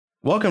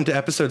Welcome to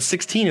episode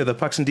 16 of the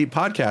Pucks and Deep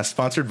podcast,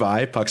 sponsored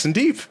by Pucks and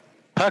Deep.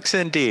 Pucks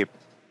in Deep.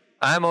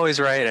 I'm always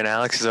right and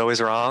Alex is always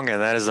wrong,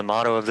 and that is the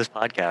motto of this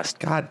podcast.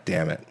 God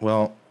damn it.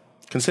 Well,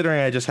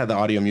 considering I just had the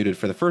audio muted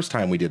for the first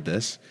time we did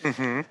this,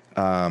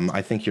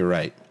 I think you're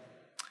right.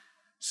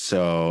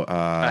 So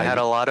I had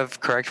a lot of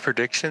correct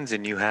predictions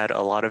and you had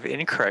a lot of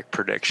incorrect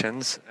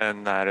predictions,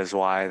 and that is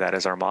why that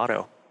is our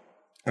motto.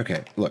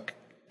 Okay, look,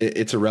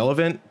 it's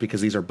irrelevant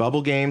because these are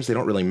bubble games. They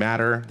don't really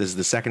matter. This is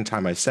the second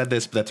time I've said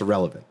this, but that's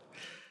irrelevant.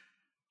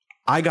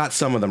 I got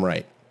some of them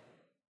right.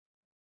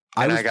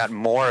 I got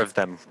more of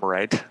them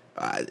right.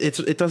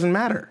 It doesn't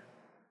matter.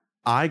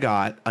 I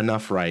got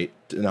enough right.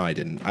 No, I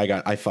didn't.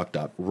 I fucked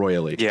up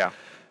royally. Yeah.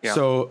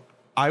 So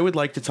I would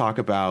like to talk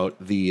about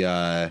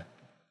I'd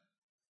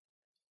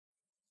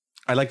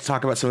like to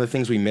talk about some of the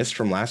things we missed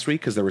from last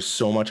week because there was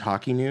so much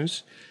hockey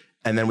news,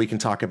 and then we can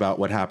talk about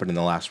what happened in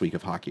the last week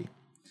of hockey.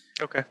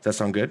 Okay. Does that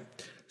sound good?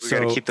 We got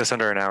to keep this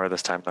under an hour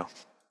this time, though.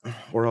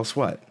 Or else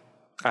what?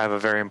 I have a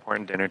very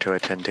important dinner to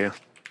attend to.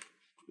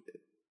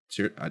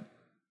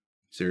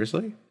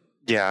 Seriously?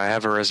 Yeah, I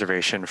have a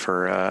reservation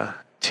for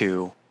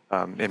two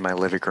in my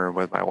living room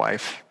with my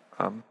wife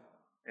in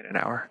an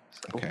hour.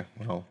 So. Okay.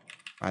 Well,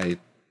 I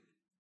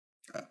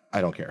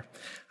don't care.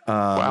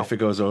 Wow. If it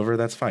goes over,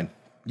 that's fine.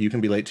 You can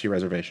be late to your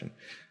reservation.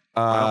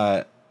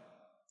 Do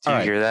you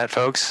hear that,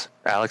 folks?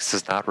 Alex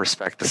does not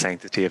respect the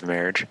sanctity of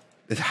marriage.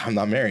 I'm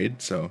not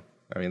married, so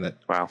I mean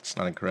that's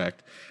not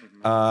incorrect.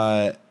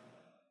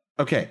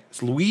 Okay,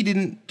 so we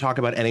didn't talk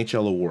about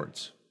NHL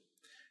awards,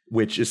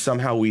 which is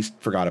somehow we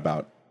forgot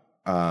about.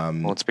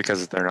 Well, it's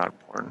because they're not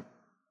important.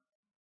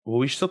 Well,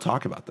 we should still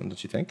talk about them,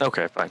 don't you think?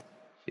 Okay, fine.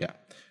 Yeah.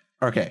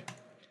 Okay.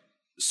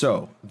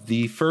 So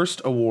the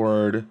first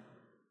award.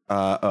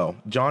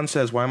 John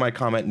says, "Why my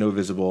comment no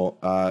visible?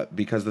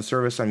 Because the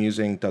service I'm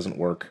using doesn't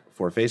work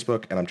for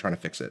Facebook, and I'm trying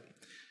to fix it.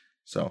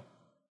 So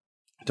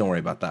don't worry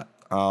about that.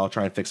 I'll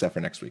try and fix that for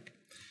next week."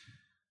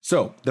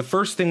 So the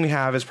first thing we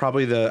have is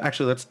probably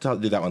let's do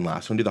that one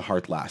last. We'll do the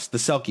Hart last. The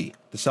Selke.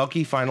 The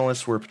Selke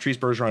finalists were Patrice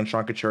Bergeron,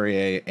 Sean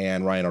Couturier,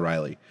 and Ryan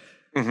O'Reilly.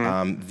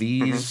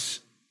 These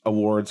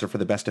awards are for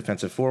the best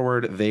defensive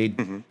forward. They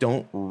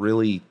don't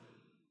really.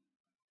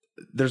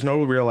 There's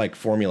no real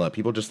formula.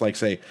 People just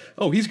say,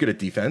 "Oh, he's good at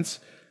defense.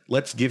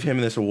 Let's give him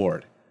this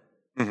award."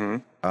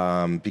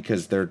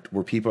 Because there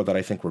were people that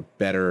I think were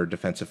better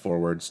defensive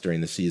forwards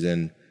during the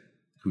season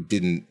who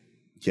didn't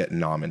get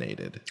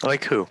nominated.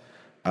 Like who?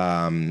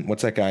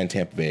 What's that guy in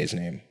Tampa Bay's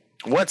name?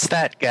 What's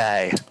that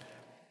guy?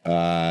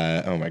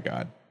 Oh my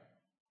God.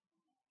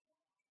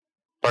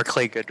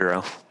 Barclay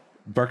Goodrow.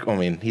 I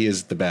mean, he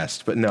is the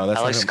best, but no, that's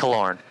Alex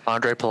Killorn.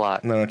 Andre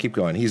Palat. No, keep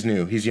going. He's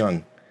new. He's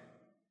young.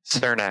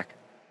 Cernak.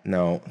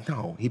 No,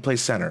 he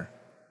plays center.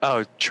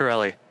 Oh,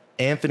 Chiarelli.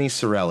 Anthony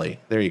Cirelli.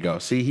 There you go.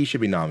 See, he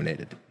should be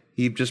nominated.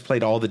 He just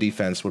played all the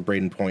defense with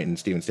Braden Point and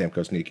Steven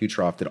Stamkos and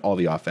Nikita Kucherov did all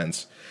the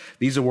offense.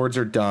 These awards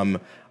are dumb.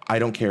 I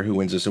don't care who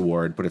wins this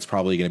award, but it's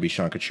probably going to be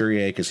Sean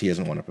Couturier because he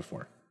hasn't won it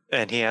before.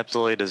 And he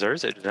absolutely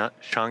deserves it.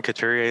 Sean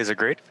Couturier is a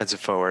great defensive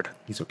forward.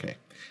 He's okay.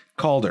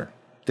 Calder.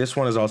 This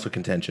one is also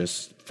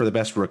contentious for the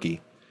best rookie.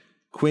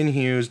 Quinn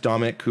Hughes,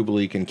 Dominic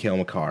Kubalik, and Cale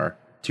Makar.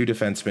 Two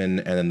defensemen,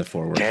 and then the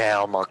forward.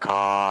 Cale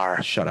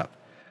Makar. Shut up.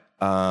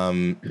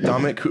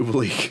 Dominic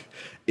Kubalik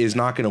is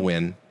not going to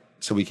win,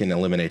 so we can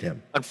eliminate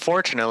him.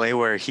 Unfortunately,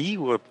 where he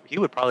would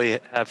probably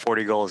have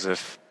 40 goals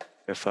if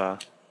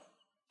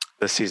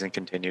this season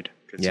continued.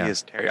 Yeah.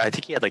 I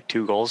think he had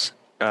 2 goals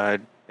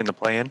in the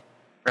play-in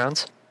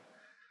rounds.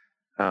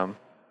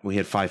 We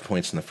had 5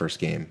 points in the first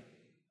game.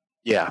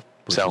 Yeah,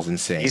 which is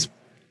insane. He's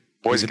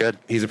good.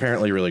 He's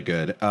apparently really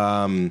good.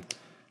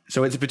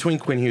 So it's between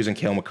Quinn Hughes and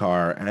Cale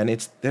Makar, and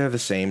they're the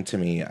same to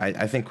me.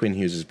 I think Quinn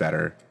Hughes is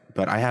better,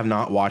 but I have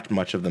not watched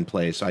much of them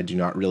play, so I do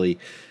not really.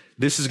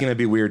 This is going to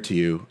be weird to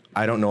you.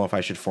 I don't know if I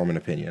should form an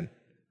opinion.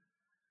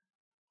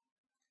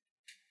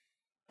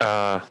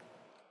 I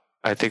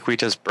think we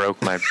just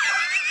broke my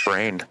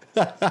brain.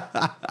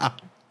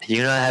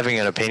 You not having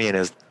an opinion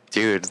is,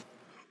 dude.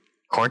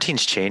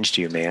 Quarantine's changed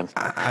you, man.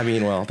 I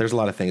mean, well, there's a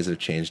lot of things that have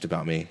changed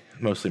about me.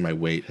 Mostly my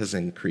weight has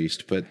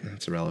increased, but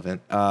that's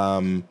irrelevant.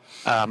 Cale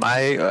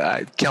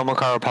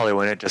Makar will probably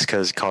win it just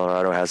because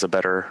Colorado has a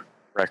better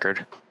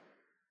record.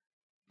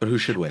 But who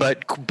should win?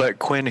 But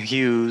Quinn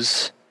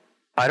Hughes,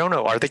 I don't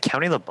know. Are they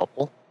counting the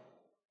bubble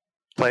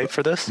play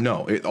for this?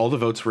 No, all the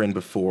votes were in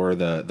before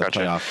the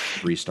Gotcha.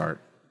 Playoff restart.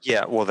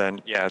 Yeah, well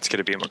then, yeah, it's going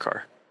to be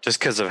Makar. Just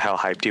because of how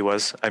hyped he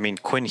was. I mean,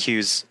 Quinn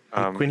Hughes...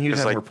 Quinn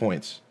Hughes had more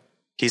points.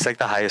 He's the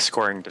highest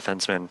scoring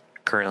defenseman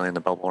currently in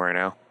the bubble right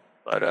now.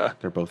 But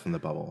they're both in the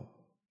bubble.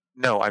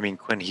 No, I mean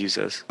Quinn Hughes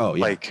is. Oh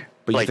yeah.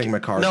 But you think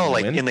Makar? No,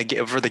 win?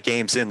 For the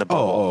games in the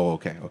bubble. Oh,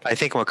 okay. I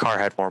think Makar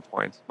had more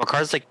points.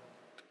 Makar's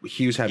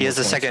Hughes had more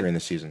points during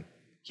the season.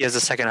 He has the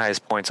second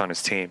highest points on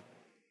his team.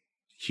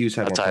 Hughes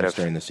had more points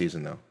during the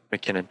season though.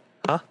 McKinnon,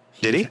 huh?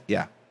 Did he?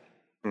 Yeah.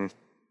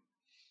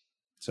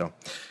 So,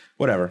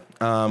 whatever.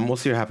 We'll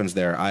see what happens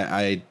there.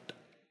 I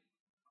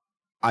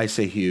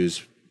say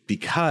Hughes.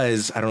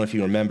 Because I don't know if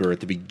you remember at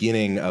the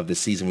beginning of the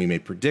season, we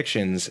made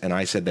predictions and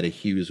I said that a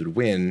Hughes would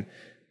win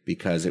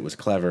because it was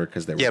clever.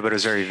 Because they were, Yeah, but it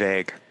was very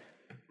vague.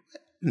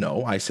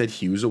 no, I said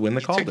Hughes will win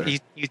the Calder.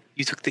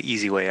 You took the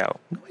easy way out.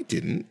 No, I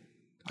didn't.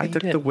 I you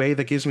took did. the way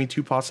that gives me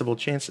 2 possible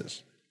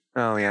chances.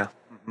 Oh yeah.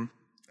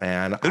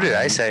 And Who did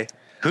I say?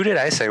 Who did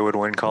I say would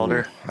win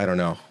Calder? I don't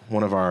know.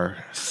 One of our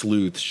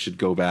sleuths should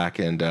go back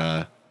and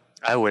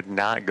I would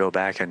not go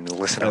back and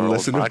listen to our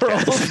listen old to our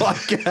old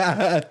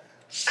podcast.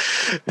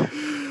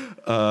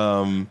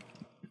 podcast.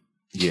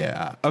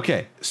 Yeah.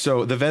 Okay.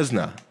 So the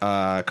Vezina,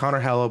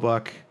 Connor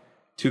Hellebuck,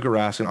 Tuukka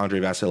Rask, and Andrei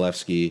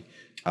Vasilevsky.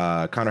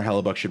 Connor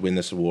Hellebuck should win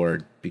this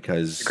award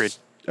because. Agreed.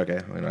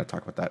 Okay, we're not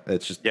talk about that.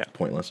 It's just Yeah.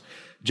 pointless.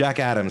 Jack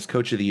Adams,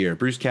 Coach of the Year.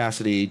 Bruce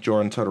Cassidy,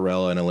 Jordan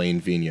Tortorella, and Elaine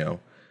Vigneault.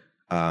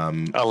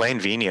 Elaine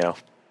Vigneault.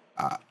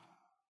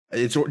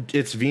 It's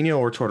Vigneault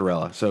or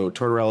Tortorella. So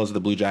Tortorella is of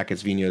the Blue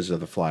Jackets, Vigneault is of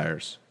the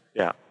Flyers.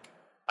 Yeah.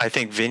 I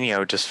think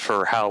Vigneault, just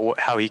for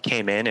how he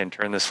came in and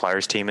turned this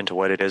Flyers team into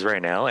what it is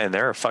right now, and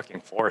they're a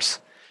fucking force.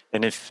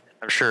 And if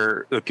I'm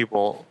sure the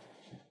people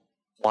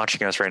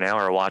watching us right now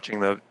are watching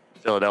the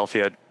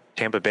Philadelphia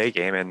Tampa Bay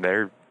game, and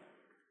they're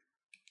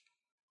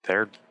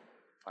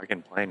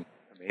fucking playing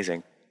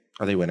amazing.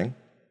 Are they winning?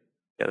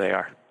 Yeah, they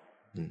are.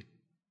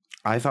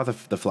 I thought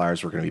the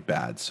Flyers were going to be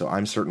bad, so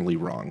I'm certainly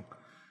wrong.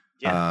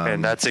 Yeah,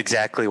 and that's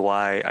exactly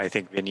why I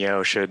think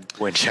Vigneault should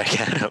win Jack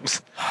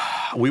Adams.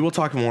 We will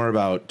talk more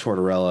about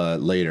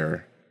Tortorella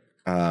later,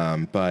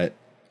 but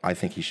I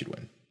think he should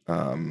win.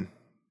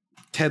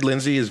 Ted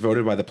Lindsay is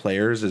voted by the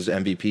players as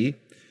MVP.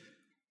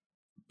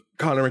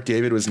 Connor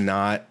McDavid was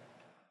not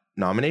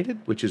nominated,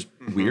 which is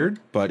weird,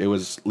 but it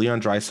was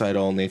Leon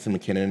Draisaitl, Nathan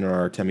McKinnon,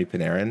 or Artemi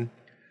Panarin.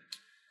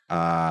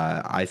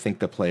 I think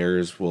the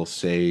players will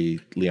say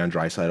Leon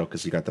Draisaitl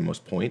because he got the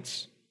most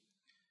points.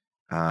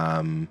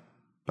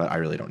 But I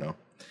really don't know.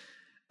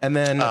 And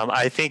then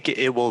I think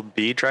it will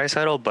be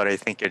Draisaitl, but I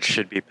think it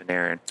should be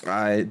Panarin.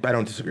 I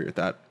don't disagree with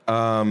that.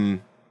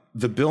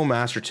 The Bill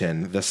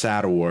Masterton, the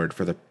SAD award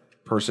for the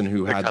person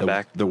who had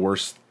the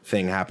worst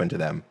thing happen to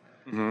them.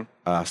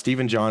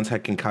 Stephen Johns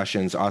had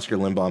concussions. Oscar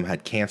Lindblom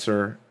had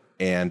cancer,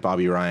 and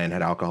Bobby Ryan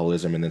had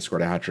alcoholism, and then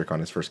scored a hat trick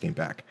on his first game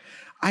back.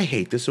 I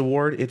hate this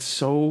award. It's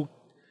so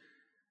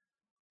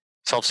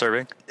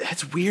self-serving.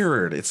 It's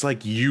weird. It's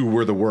like you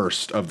were the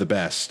worst of the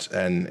best,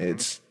 and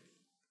it's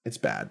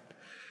bad.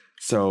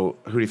 So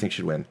who do you think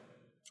should win?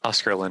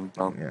 Oscar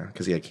Lindblom. Yeah,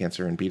 because he had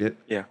cancer and beat it.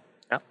 Yeah.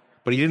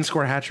 But he didn't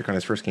score a hat trick on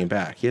his first game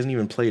back. He hasn't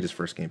even played his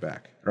first game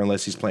back, or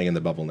unless he's playing in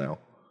the bubble now.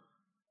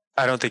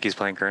 I don't think he's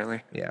playing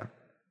currently. Yeah.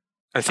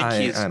 I think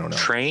he's I don't know.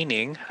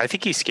 training. I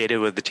think he skated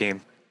with the team.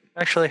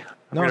 Actually,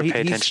 I'm going to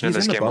pay attention to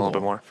this in the game a little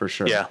bubble, bit more. for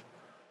sure. Yeah.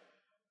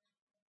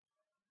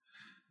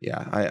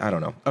 Yeah, I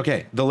don't know.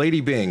 Okay, the Lady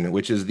Byng,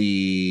 which is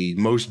the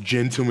most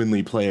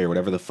gentlemanly player,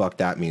 whatever the fuck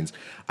that means.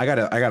 I got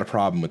a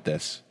problem with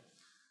this.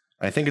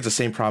 I think it's the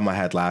same problem I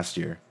had last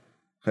year.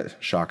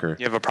 Shocker.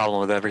 You have a problem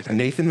with everything.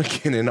 Nathan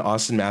McKinnon,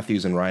 Austin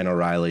Matthews, and Ryan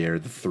O'Reilly are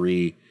the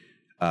 3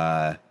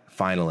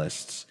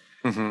 finalists.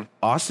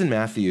 Austin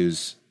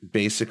Matthews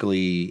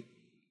basically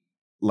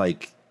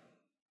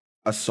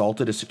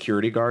assaulted a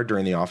security guard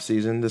during the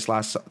offseason this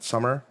last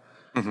summer.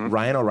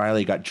 Ryan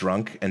O'Reilly got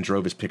drunk and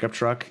drove his pickup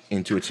truck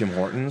into a Tim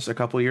Hortons a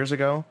couple of years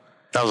ago.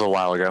 That was a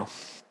while ago.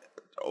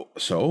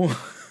 So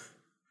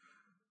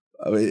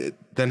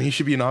then he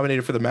should be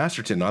nominated for the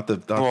Masterton, not the.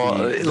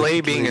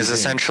 Lady Byng is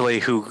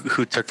essentially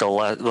who took the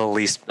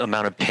least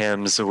amount of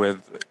PIMs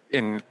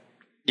in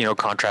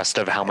contrast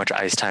of how much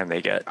ice time they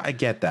get. I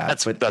get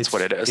that. That's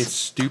what it is. It's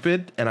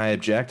stupid, and I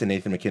object. And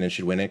Nathan McKinnon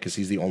should win it because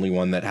he's the only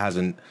one that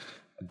hasn't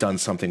done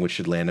something which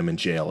should land him in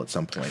jail at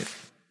some point.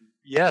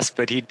 Yes,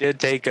 but he did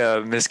take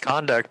a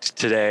misconduct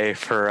today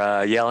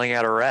for yelling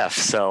at a ref.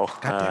 So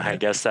I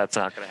guess that's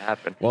not going to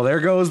happen. Well, there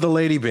goes the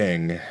Lady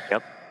Byng.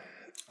 Yep.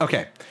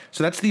 Okay,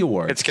 so that's the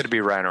award. It's going to be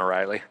Ryan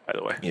O'Reilly, by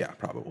the way. Yeah,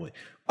 probably.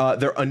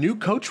 A new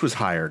coach was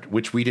hired,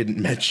 which we didn't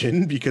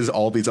mention because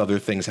all these other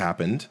things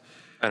happened.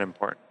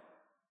 Unimportant.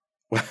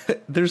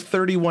 There's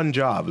 31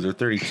 jobs, or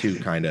 32,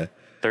 kind of.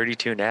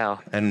 32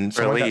 now. And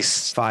someone got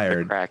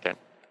fired. Kraken.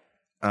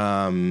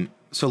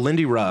 So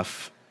Lindy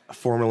Ruff,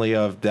 formerly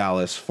of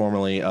Dallas,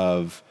 formerly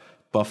of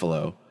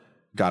Buffalo,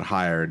 got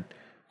hired,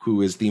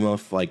 who is the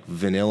most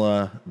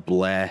vanilla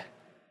bleh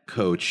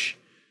coach.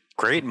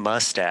 Great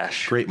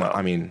mustache.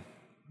 I mean,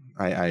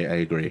 I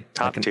agree.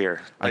 Top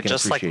tier.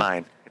 Just like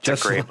mine. It's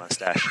a great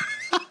mustache.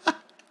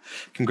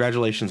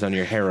 Congratulations on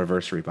your hair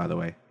anniversary, by the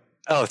way.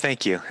 Oh,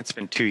 thank you. It's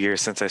been 2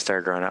 years since I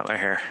started growing out my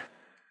hair.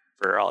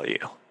 For all of you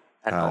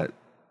at home.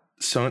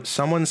 So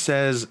someone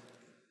says,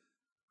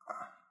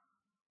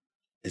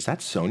 is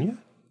that Sonia?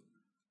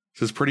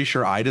 Says, pretty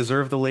sure I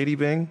deserve the Lady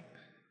Byng.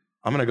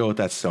 I'm going to go with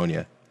that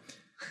Sonia.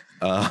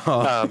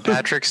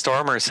 Patrick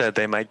Stormer said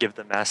they might give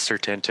the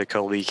Masterton to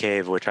Colby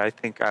Cave, which I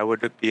think I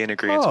would be in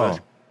agreement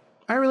with.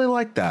 I really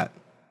like that.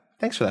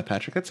 Thanks for that,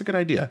 Patrick. That's a good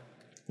idea.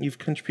 You've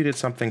contributed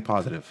something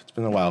positive. It's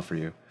been a while for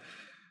you.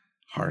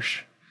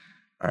 Harsh.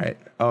 All right.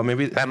 Oh,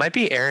 maybe that might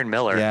be Aaron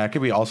Miller. Yeah, it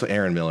could be also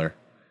Aaron Miller.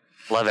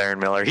 Love Aaron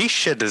Miller. He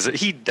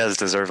does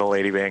deserve a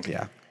Lady Byng.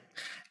 Yeah.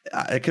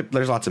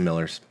 There's lots of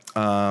Millers.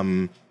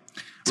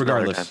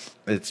 Regardless,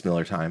 it's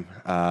Miller time.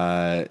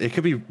 It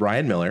could be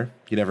Ryan Miller.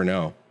 You never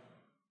know.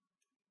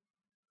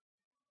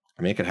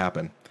 I mean, it could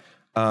happen.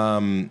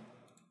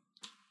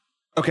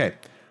 Okay.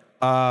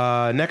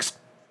 Next.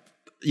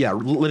 Yeah,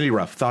 Lindy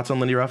Ruff. Thoughts on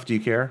Lindy Ruff? Do you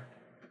care?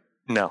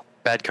 No.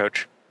 Bad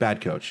coach.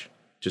 Bad coach.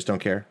 Just don't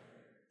care?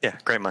 Yeah,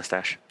 great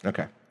mustache.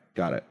 Okay,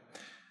 got it.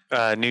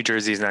 New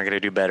Jersey's not going to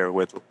do better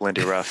with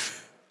Lindy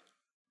Ruff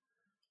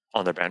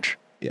on their bench.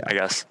 Yeah. I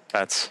guess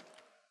that's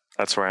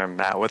where I'm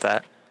at with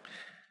that.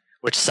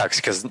 Which sucks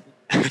because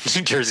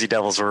New Jersey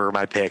Devils were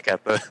my pick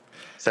at the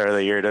start of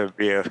the year to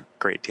be a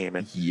great team.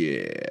 And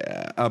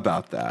yeah,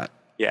 about that.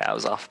 Yeah, I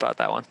was off about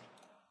that one.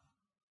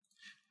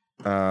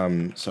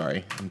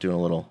 Sorry, I'm doing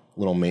a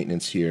little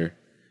maintenance here.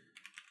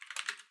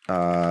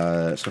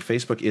 So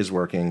Facebook is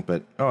working,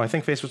 but I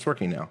think Facebook's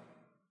working now.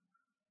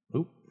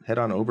 Oop, head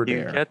on over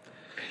there.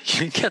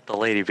 You get the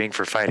lady being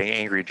for fighting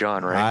Angry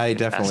John, right? I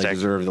definitely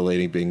deserve the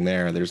lady being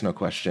there. There's no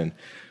question.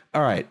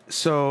 All right,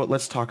 so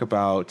let's talk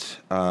about.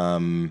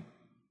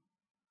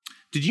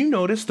 Did you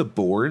notice the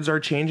boards are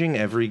changing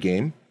every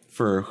game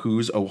for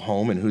who's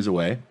home and who's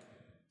away?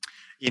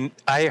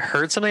 I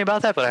heard something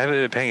about that, but I haven't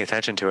been paying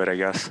attention to it, I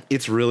guess.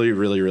 It's really,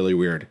 really, really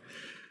weird.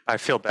 I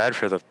feel bad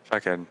for the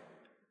fucking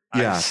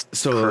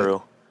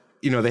crew.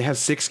 They have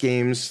 6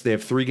 games. They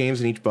have 3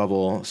 games in each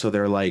bubble, so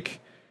they're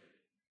like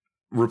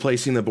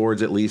replacing the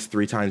boards at least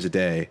 3 times a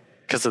day.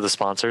 Because of the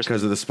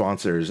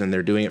sponsors. And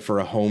they're doing it for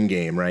a home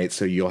game, right?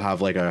 So you'll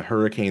have like a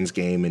Hurricanes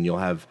game and you'll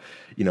have,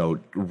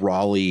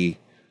 Raleigh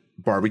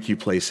barbecue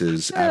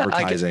places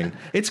advertising.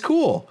 It's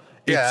cool.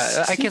 It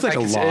seems like a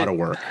lot of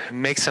work.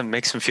 Makes them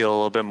feel a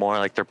little bit more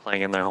like they're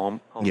playing in their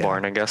home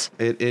barn, I guess.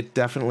 It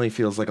definitely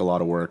feels like a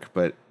lot of work,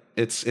 but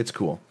it's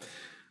cool.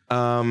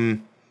 All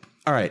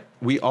right.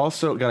 We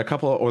also got a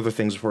couple of other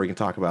things before we can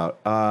talk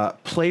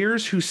about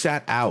players who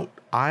sat out.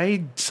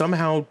 I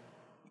somehow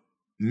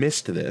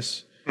missed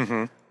this,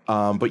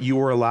 but you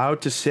were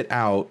allowed to sit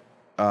out,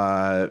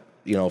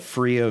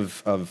 free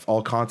of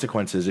all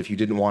consequences if you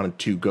didn't want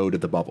to go to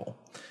the bubble.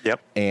 Yep.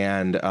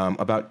 And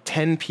about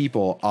 10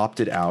 people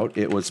opted out.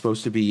 It was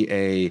supposed to be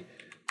you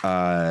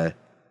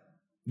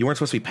weren't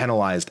supposed to be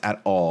penalized at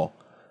all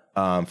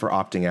for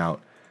opting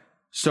out.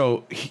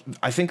 So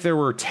I think there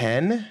were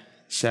 7,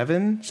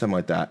 something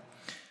like that.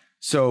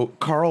 So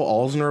Carl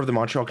Alzner of the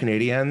Montreal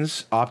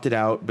Canadiens opted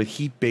out, but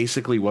he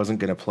basically wasn't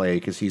going to play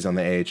because he's on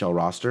the AHL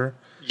roster.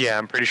 Yeah,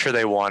 I'm pretty sure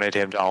they wanted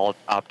him to all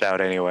opt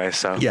out anyway,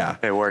 so yeah,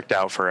 it worked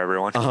out for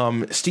everyone.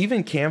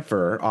 Steven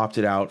Kampfer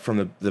opted out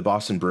from the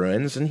Boston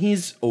Bruins, and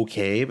he's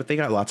okay, but they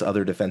got lots of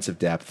other defensive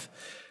depth.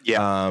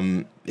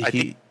 Yeah,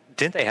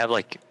 didn't they have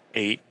like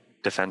 8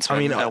 defensemen? I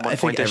mean, at one I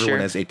point think everyone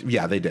year? has 8.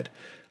 Yeah, they did.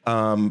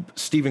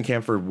 Steven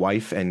Kampfer,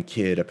 wife and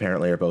kid,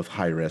 apparently are both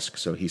high risk,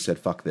 so he said,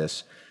 "Fuck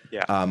this."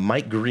 Yeah.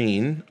 Mike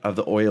Green of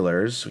the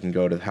Oilers, we can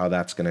go to how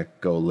that's going to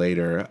go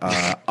later,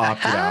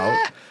 opted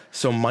out.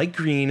 So Mike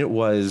Green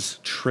was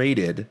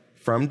traded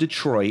from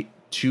Detroit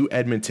to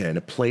Edmonton,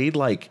 played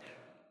like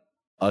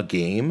a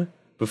game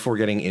before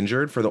getting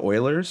injured for the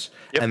Oilers,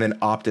 and then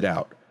opted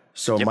out.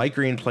 So Mike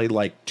Green played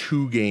like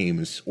 2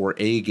 games or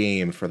a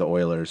game for the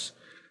Oilers.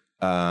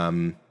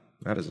 That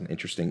is an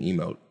interesting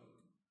emote.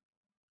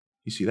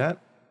 You see that?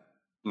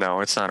 No,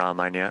 it's not on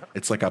mine yet.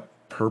 It's like a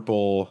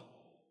purple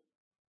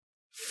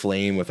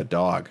flame with a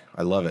dog.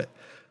 I love it.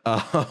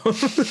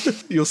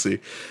 You'll see.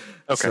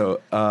 Okay. So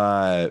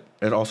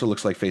it also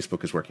looks like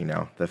Facebook is working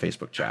now, the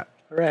Facebook chat,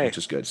 right, which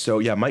is good. So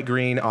yeah, Mike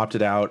Green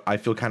opted out. I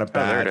feel kind of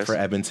bad for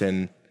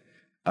Edmonton.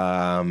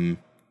 But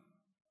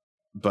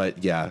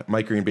yeah,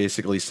 Mike Green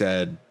basically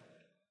said,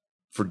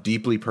 for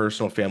deeply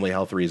personal family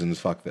health reasons,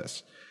 fuck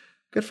this.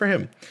 Good for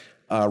him.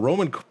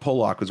 Roman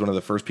Polak was one of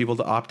the first people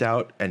to opt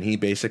out, and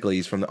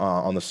he's from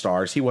on the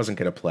Stars. He wasn't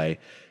going to play.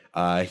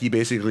 He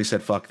basically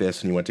said, fuck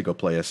this, and he went to go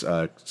play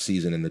a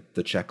season in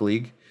the Czech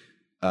League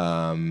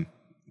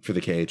for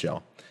the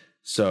KHL.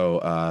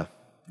 So,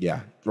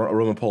 yeah,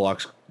 Roman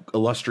Polak's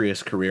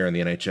illustrious career in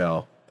the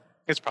NHL.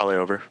 It's probably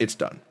over. It's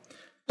done.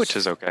 Which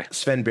is okay.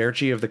 Sven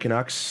Berchi of the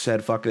Canucks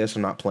said, fuck this,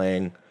 I'm not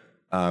playing,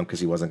 because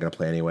he wasn't going to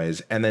play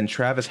anyways. And then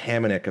Travis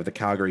Hamonic of the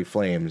Calgary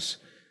Flames,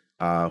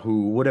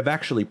 who would have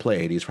actually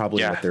played. He's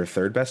probably their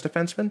 3rd best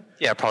defenseman.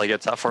 Yeah, probably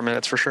gets that 4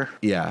 minutes for sure.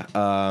 Yeah.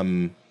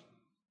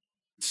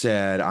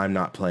 Said, I'm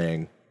not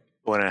playing.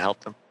 Wouldn't it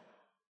help them?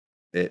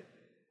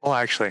 Well,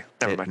 actually,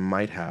 never mind. It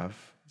might have.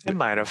 It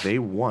might have. They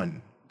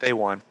won. They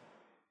won.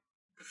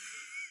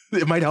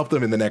 It might help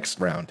them in the next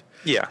round.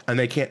 Yeah. And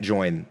they can't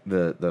join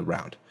the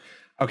round.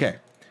 Okay.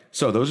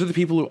 So those are the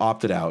people who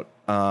opted out.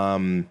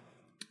 I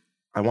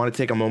want to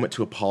take a moment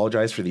to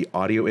apologize for the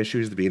audio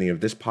issues at the beginning of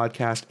this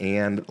podcast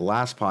and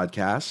last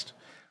podcast.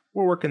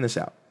 We're working this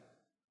out.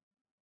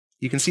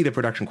 You can see the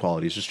production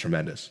quality is just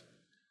tremendous.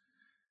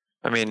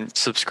 I mean,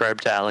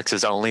 subscribe to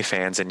Alex's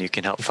OnlyFans and you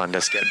can help fund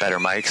us get better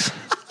mics.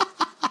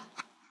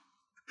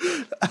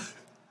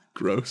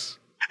 Gross.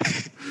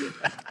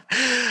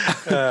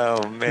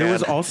 Oh, man. There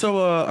was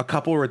also a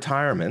couple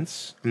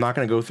retirements. I'm not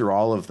going to go through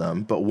all of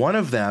them, but one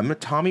of them,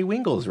 Tommy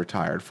Wingles,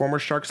 retired, former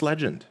Sharks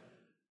legend.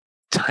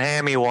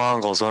 Tammy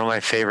Wongles, one of my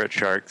favorite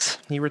sharks.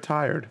 He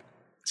retired.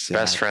 Sad.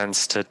 Best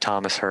friends to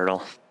Thomas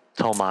Hurdle.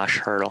 Tomasz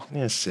Hurdle.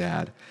 Yeah,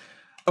 sad.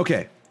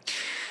 Okay.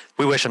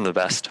 We wish him the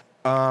best.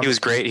 He was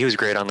great. He was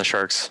great on the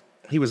Sharks.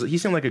 He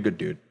seemed like a good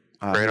dude.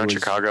 Great on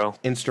Chicago.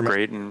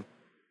 Great and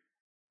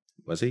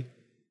was he?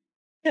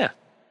 Yeah.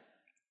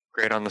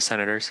 Great on the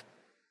Senators.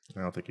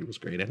 I don't think he was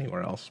great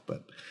anywhere else,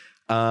 but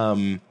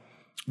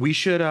we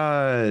should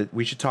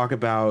talk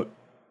about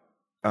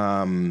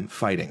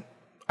fighting.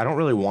 I don't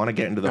really want to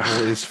get into the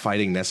whole is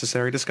fighting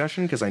necessary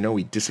discussion because I know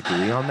we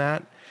disagree on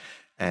that,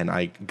 and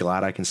I'm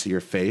glad I can see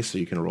your face so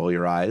you can roll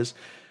your eyes.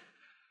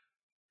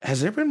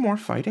 Has there been more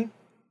fighting?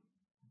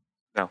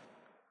 No.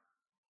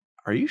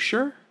 Are you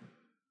sure?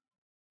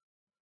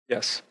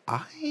 Yes.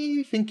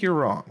 I think you're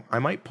wrong. I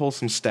might pull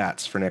some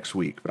stats for next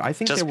week, but I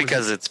think just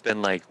because it's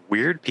been like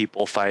weird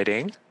people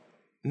fighting.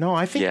 No,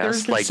 I think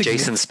there's like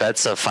Jason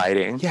Spezza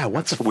fighting. Yeah,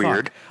 what's the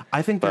weird?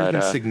 I think there's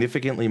been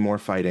significantly more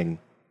fighting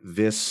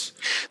this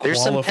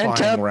there's qualifying some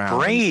pent-up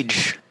round.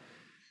 Rage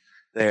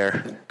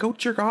there. Go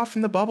jerk off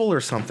in the bubble or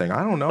something.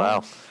 I don't know.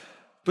 Wow.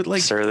 But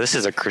like, sir, this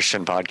is a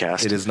Christian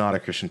podcast. It is not a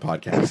Christian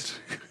podcast.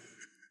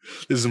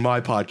 This is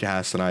my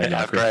podcast, and I am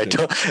not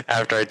Christian.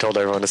 After I told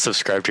everyone to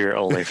subscribe to your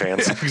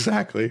OnlyFans. Yeah,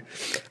 exactly.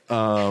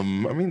 I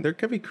mean, there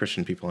could be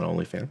Christian people on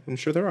OnlyFans. I'm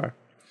sure there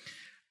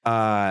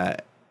are.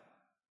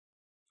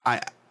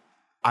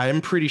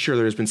 I'm pretty sure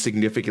there's been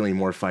significantly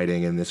more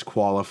fighting in this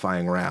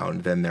qualifying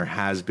round than there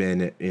has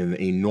been in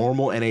a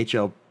normal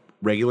NHL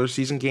regular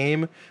season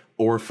game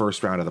or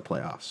first round of the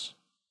playoffs.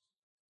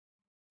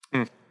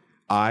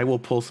 I will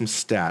pull some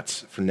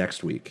stats for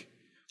next week.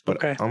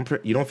 But okay.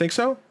 You don't think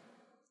so?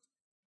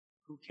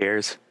 Who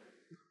cares?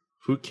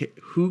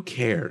 Who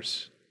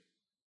cares?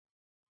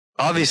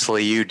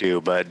 Obviously you do,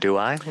 but do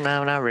I?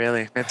 No, not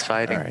really. It's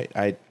fighting. All right.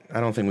 I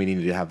don't think we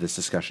need to have this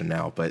discussion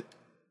now, but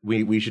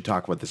we should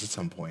talk about this at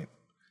some point.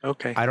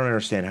 Okay. I don't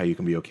understand how you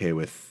can be okay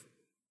with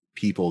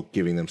people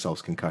giving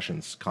themselves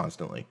concussions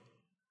constantly,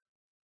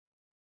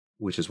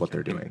 which is what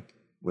they're doing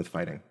with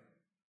fighting.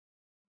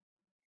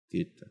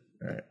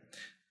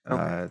 All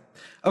right.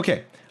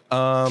 Okay.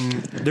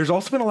 There's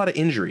also been a lot of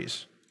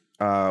injuries,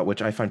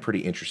 which I find pretty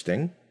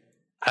interesting.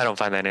 I don't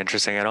find that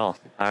interesting at all.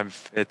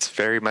 It's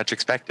very much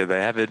expected. They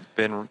haven't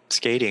been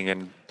skating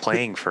and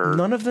playing for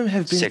none of them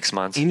have been 6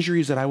 months.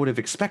 Injuries that I would have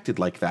expected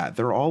like that.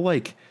 They're all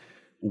like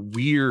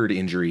weird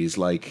injuries.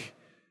 Like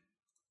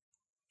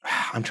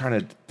I'm trying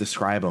to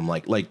describe them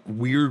like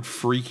weird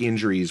freak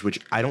injuries, which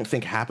I don't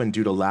think happen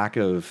due to lack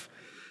of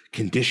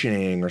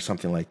conditioning or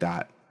something like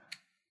that.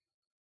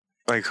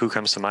 Like who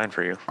comes to mind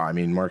for you? I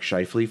mean, Mark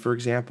Scheifele, for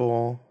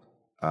example.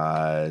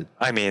 I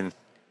mean,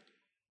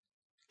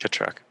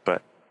 Kachuk,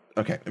 but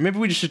okay. Maybe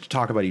we just should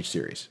talk about each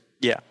series.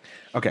 Yeah.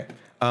 Okay.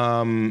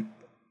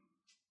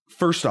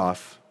 First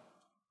off,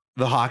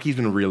 the hockey's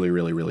been really,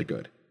 really, really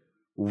good.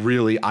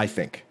 Really, I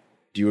think.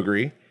 Do you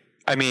agree?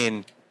 I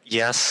mean,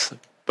 yes,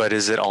 but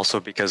is it also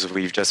because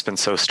we've just been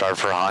so starved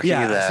for hockey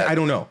that I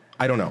don't know.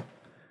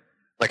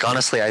 Like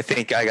honestly, I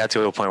think I got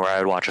to a point where I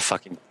would watch a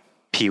fucking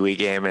Pee-wee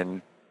game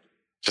and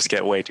just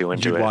get way too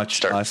into it. You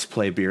watched us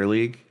play beer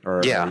league?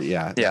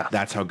 Yeah.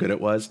 That's how good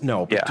it was?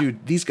 No, but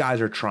dude, these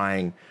guys are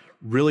trying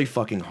really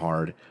fucking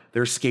hard.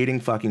 They're skating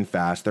fucking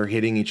fast. They're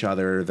hitting each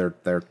other.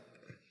 They're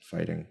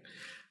fighting.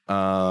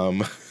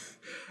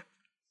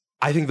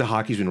 I think the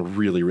hockey's been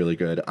really, really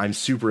good. I'm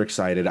super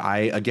excited.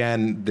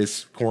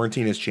 This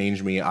quarantine has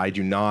changed me. I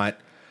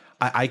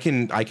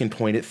can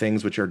point at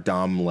things which are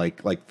dumb,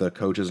 like the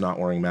coaches not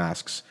wearing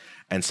masks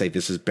and say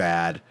this is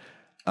bad.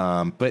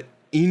 But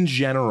in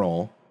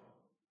general,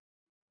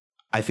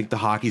 I think the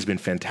hockey's been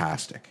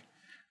fantastic.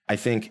 I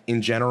think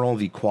in general,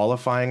 the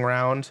qualifying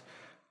round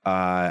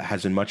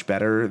has been much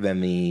better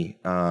than the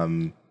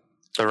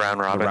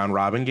round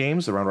robin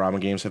games. The round robin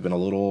games have been a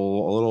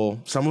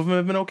little. Some of them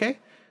have been okay.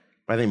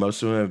 I think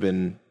most of them have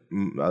been.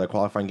 The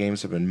qualifying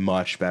games have been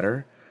much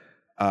better.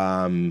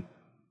 I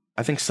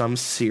think some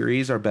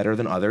series are better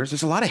than others.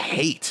 There's a lot of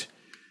hate,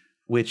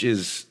 which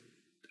is,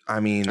 I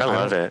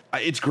love it.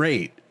 It's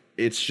great.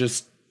 It's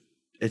just,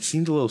 it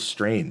seemed a little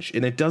strange,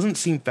 and it doesn't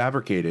seem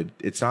fabricated.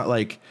 It's not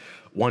like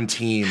one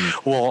team.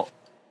 Well,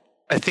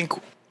 I think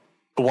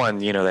one,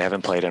 they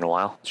haven't played in a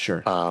while.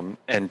 Sure.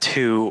 And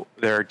two,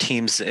 there are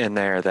teams in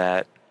there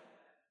that,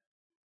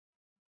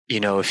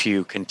 if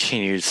you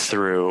continued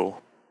through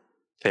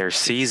their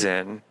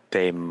season,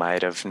 they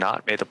might have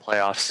not made the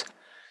playoffs.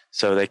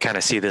 So they kind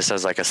of see this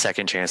as like a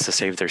second chance to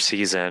save their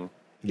season.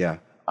 Yeah.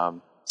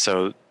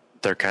 So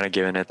they're kind of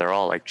giving it their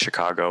all, like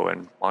Chicago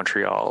and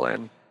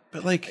Montreal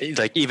but like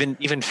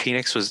even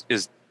Phoenix was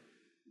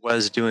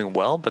doing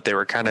well, but they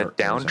were kind of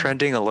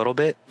downtrending a little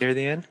bit near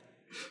the end.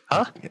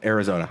 Huh?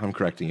 Arizona. I'm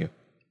correcting you.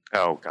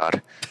 Oh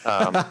God.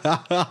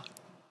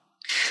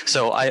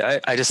 So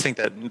I just think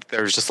that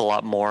there's just a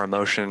lot more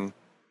emotion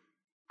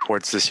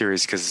towards the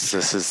series because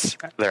this is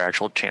their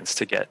actual chance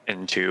to get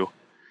into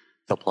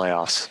the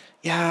playoffs.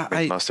 Yeah,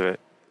 most of it.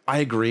 I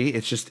agree.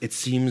 It's just, it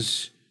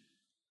seems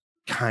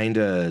kind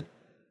of,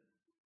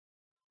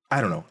 I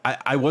don't know.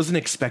 I wasn't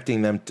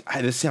expecting them.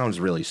 This sounds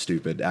really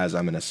stupid as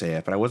I'm going to say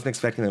it, but I wasn't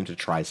expecting them to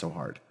try so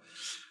hard.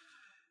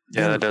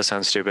 Yeah, that does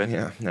sound stupid.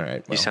 Yeah. All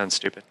right. You sound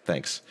stupid.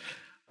 Thanks.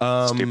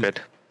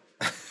 Stupid.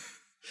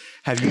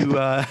 Have you?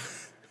 All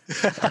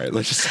right.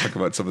 Let's just talk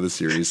about some of the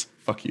series.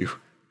 Fuck you,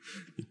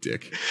 you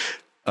dick.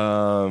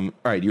 All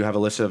right. You have a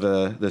list of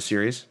the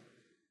series?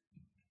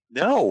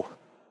 No.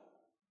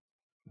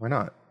 Why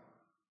not?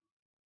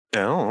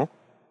 No.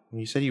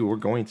 You said you were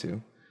going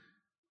to.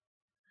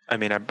 I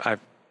mean, I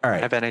all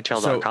right. have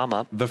NHL.com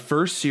up. The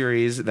first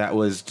series that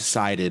was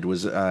decided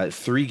was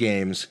 3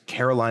 games,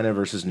 Carolina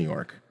versus New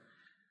York.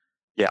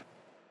 Yeah.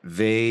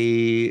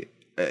 New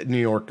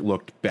York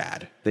looked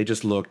bad. They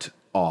just looked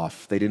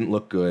off. They didn't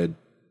look good.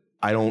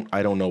 I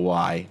don't know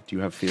why. Do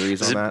you have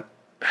theories on that?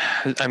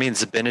 I mean,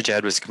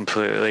 Zibanejad was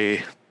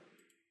completely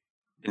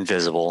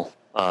invisible.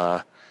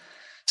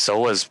 So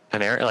was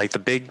Panarin. Like the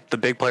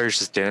big players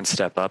just didn't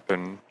step up.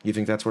 And you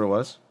think that's what it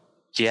was?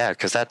 Yeah,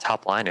 because that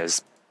top line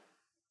is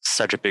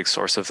such a big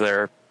source of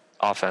their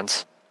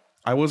offense.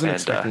 I wasn't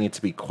expecting it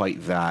to be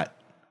quite that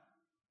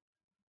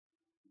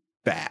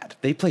bad.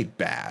 They played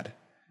bad.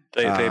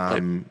 They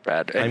played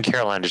bad, and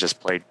Carolina just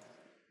played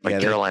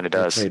like Carolina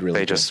does.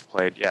 They just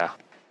played, yeah.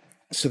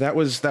 So that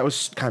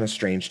was kind of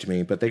strange to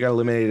me, but they got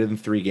eliminated in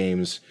 3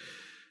 games.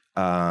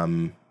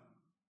 Tony,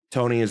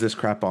 is this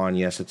crap on?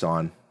 Yes, it's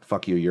on.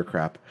 Fuck you, you're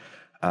crap.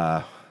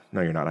 No,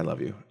 you're not. I love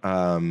you.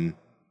 But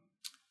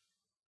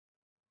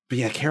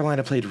yeah,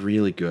 Carolina played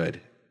really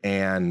good.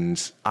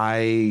 And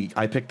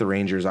I picked the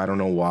Rangers. I don't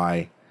know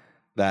why.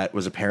 That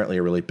was apparently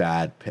a really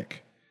bad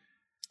pick.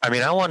 I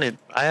mean, I wanted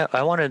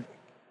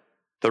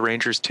the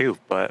Rangers too,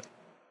 but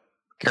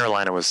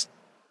Carolina was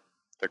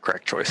the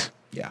correct choice.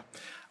 Yeah.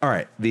 All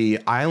right. The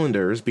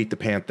Islanders beat the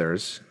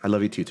Panthers. I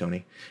love you too,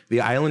 Tony. The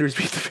Islanders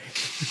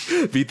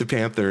beat the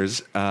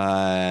Panthers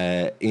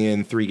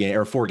in 4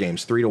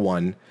 games,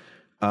 3-1.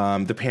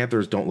 The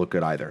Panthers don't look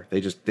good either. I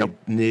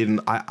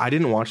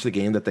didn't watch the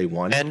game that they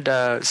won.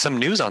 And some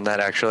news on that,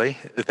 actually.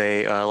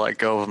 They let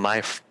go of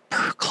my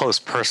close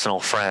personal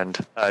friend,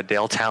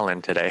 Dale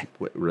Talon, today.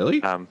 Wait,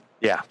 really?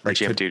 Yeah, for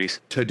GM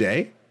duties.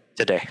 Today?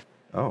 Today.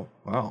 Oh,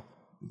 wow.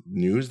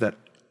 News that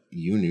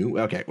you knew?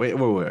 Okay, wait.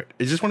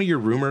 Is this one of your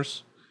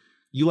rumors?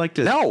 You like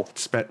to... No. All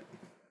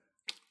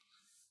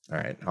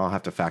right, I'll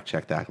have to fact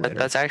check that later.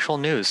 That's actual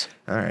news.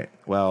 All right.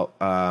 Well,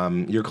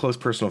 your close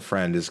personal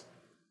friend is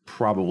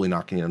probably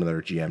not going to get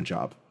another GM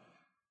job.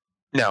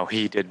 No,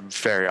 he did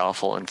very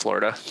awful in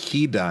Florida.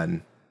 He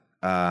done.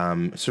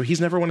 So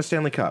he's never won a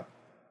Stanley Cup,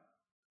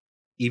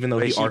 even though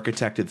he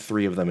architected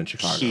 3 of them in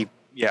Chicago. He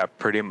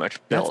pretty much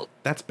built.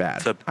 That's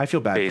bad. The I feel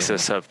bad.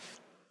 Basis for him. of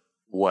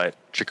what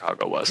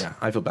Chicago was. Yeah,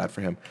 I feel bad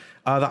for him.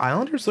 The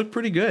Islanders look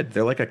pretty good.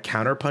 They're like a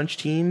counterpunch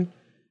team.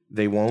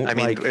 They won't. I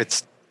mean,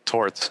 it's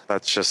Torts.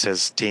 That's just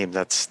his team.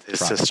 That's his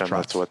system.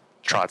 That's what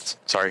Trotz.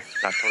 Sorry,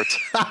 not Torts.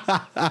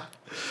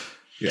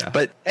 Yeah.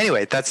 But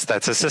anyway,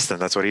 that's his system.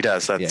 That's what he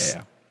does. That's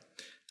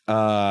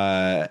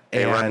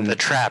they run the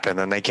trap and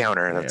then they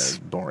counter. That's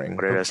boring.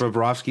 What it is.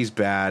 Bobrovsky's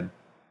bad.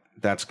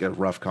 That's a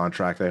rough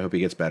contract. I hope he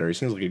gets better. He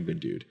seems like a good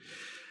dude.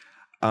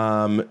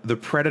 The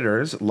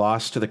Predators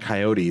lost to the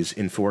Coyotes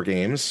in 4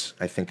 games.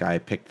 I think I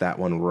picked that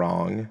one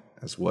wrong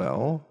as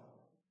well.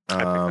 I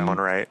picked that one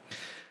right.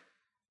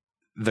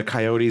 The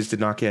Coyotes did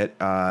not get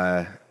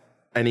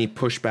any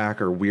pushback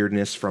or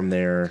weirdness from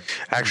their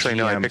Actually,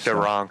 no, I picked it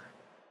wrong.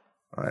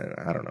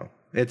 I don't know.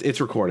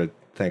 It's recorded,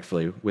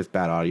 thankfully, with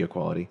bad audio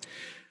quality.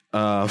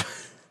 That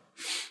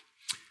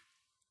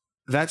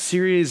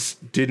series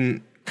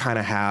didn't kind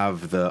of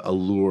have the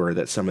allure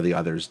that some of the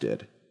others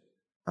did.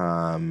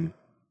 Do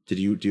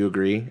you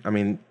agree? I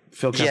mean,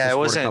 Phil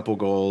Kessel scored a couple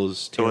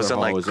goals. It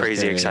wasn't like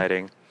crazy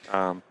exciting.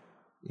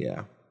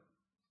 Yeah.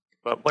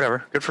 But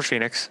whatever. Good for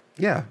Phoenix.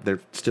 Yeah, they're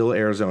still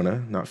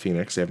Arizona, not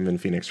Phoenix. They haven't been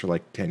Phoenix for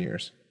like 10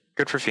 years.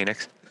 Good for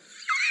Phoenix.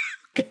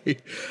 Okay.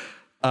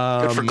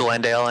 Good for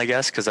Glendale, I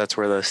guess, because that's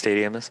where the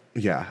stadium is.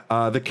 Yeah.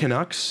 The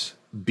Canucks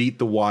beat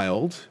the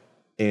Wild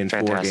in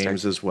 4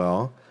 games as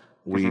well.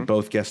 We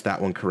both guessed that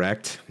one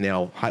correct.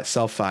 Now,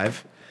 self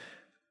 5.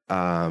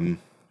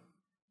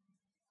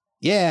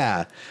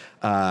 Yeah.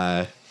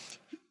 That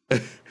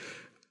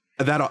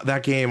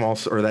game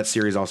also, or that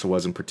series also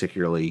wasn't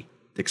particularly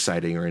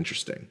exciting or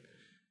interesting.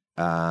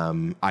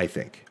 I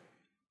think.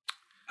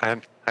 I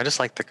just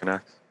like the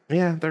Canucks.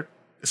 Yeah, they're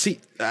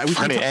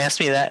asked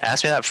me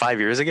that 5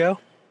 years ago.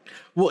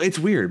 Well, it's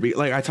weird.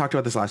 Like I talked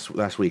about this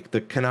last week. The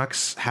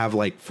Canucks have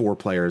like 4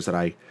 players that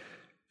I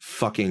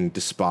fucking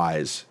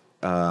despise,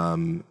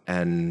 and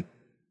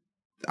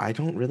I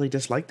don't really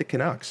dislike the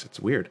Canucks. It's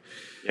weird.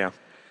 Yeah.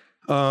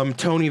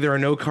 Tony, there are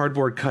no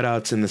cardboard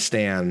cutouts in the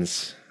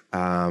stands.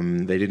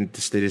 They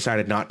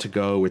decided not to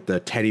go with the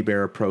teddy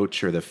bear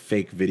approach or the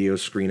fake video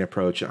screen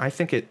approach. I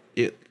think it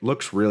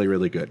looks really,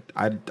 really good.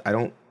 I'm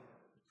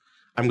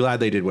glad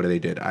they did what they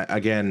did. I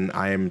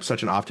am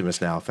such an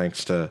optimist now,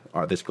 thanks to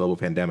this global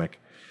pandemic,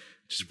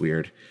 which is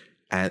weird.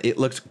 And it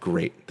looks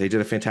great. They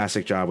did a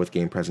fantastic job with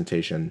game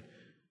presentation.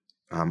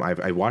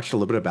 I watched a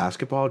little bit of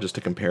basketball just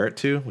to compare it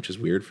to, which is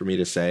weird for me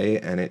to say,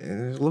 and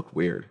it looked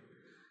weird.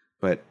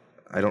 But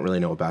I don't really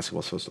know what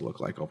basketball's supposed to look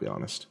like, I'll be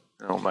honest.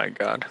 Oh my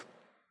God.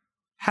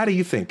 How do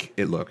you think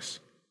it looks?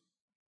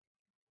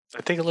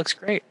 I think it looks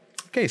great.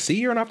 Okay, see,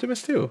 you're an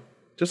optimist too,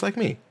 just like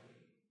me.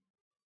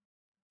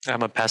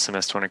 I'm a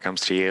pessimist when it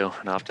comes to you,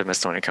 an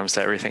optimist when it comes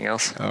to everything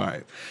else. All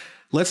right.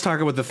 Let's talk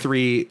about the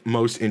 3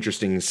 most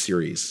interesting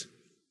series.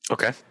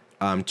 Okay.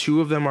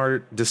 2 of them are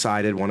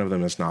decided. 1 of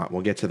them is not.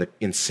 We'll get to the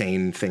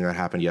insane thing that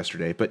happened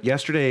yesterday. But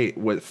yesterday,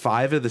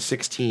 5 of the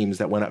 6 teams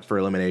that went up for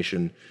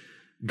elimination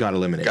got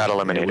eliminated.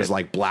 It was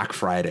like Black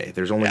Friday.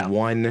 There's only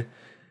one.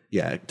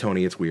 Yeah,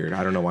 Tony, it's weird.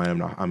 I don't know why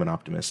I'm an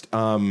optimist.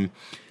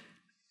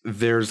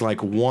 There's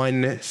like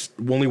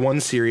only one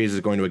series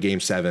is going to a game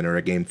 7 or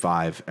a game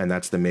 5, and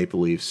that's the Maple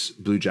Leafs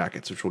Blue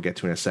Jackets, which we'll get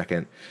to in a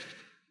second.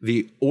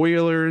 The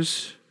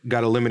Oilers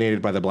got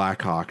eliminated by the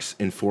Blackhawks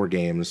in 4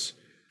 games.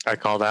 I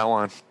call that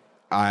one.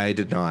 I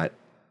did not.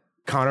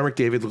 Connor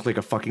McDavid looked like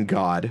a fucking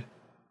god.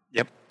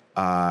 Yep.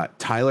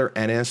 Tyler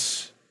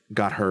Ennis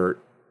got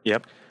hurt.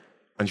 Yep.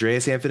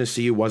 Andreas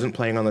Anthony wasn't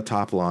playing on the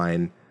top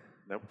line.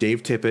 Nope.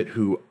 Dave Tippett,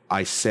 who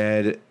I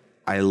said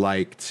I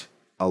liked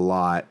a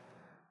lot,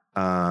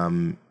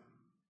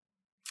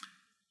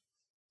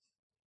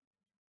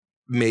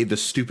 made the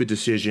stupid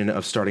decision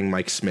of starting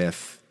Mike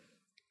Smith.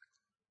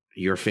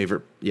 Your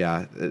favorite.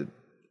 Yeah.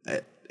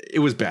 It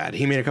was bad.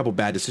 He made a couple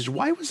bad decisions.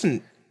 Why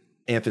wasn't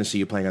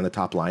Anthony playing on the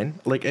top line?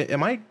 Like,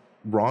 am I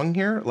wrong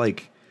here?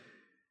 Like,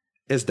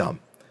 it's dumb.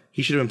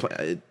 He should have been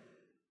playing.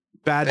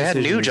 Bad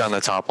decisions. They had Nuge on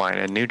the top line,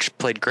 and Nuge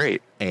played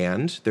great.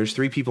 And there's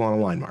 3 people on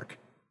a line, Mark.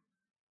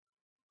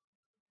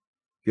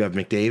 You have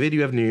McDavid,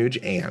 you have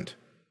Nuge, and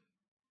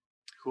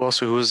who else?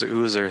 Who was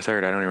their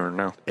third? I don't even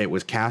know. It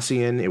was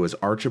Cassian. It was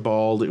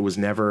Archibald. It was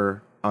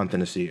never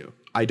Athanasiou.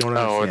 I don't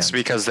understand. Oh, it's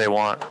because they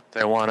want a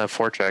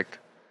forecheck.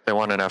 They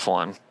want an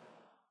F1.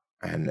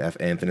 And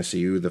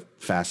Athanasiou, the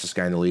fastest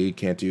guy in the league,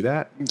 can't do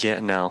that? Yeah,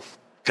 no,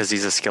 because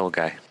he's a skill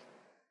guy.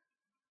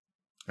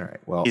 All right,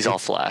 well. He's all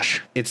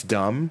flash. It's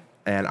dumb,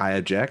 and I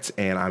object,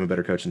 and I'm a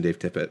better coach than Dave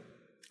Tippett,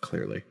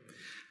 clearly.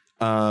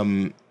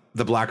 The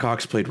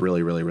Blackhawks played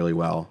really, really, really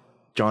well.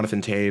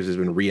 Jonathan Toews has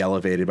been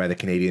re-elevated by the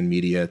Canadian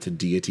media to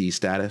deity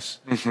status.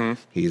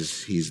 Mm-hmm.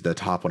 He's the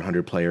top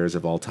 100 players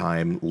of all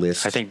time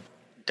list. I think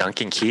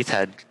Duncan Keith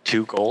had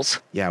 2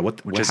 goals. Yeah,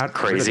 which is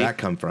crazy. Where did that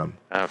come from?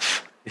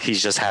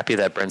 He's just happy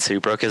that Brent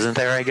Seabrook isn't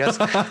there, I guess.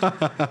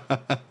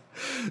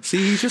 See,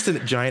 he's just a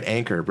giant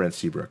anchor, Brent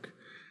Seabrook.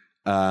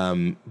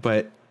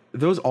 But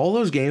all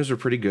those games were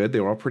pretty good. They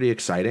were all pretty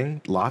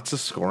exciting. Lots of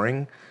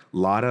scoring. A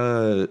lot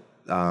of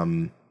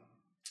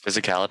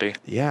physicality.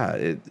 Yeah,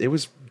 it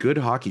was good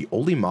hockey.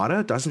 Olli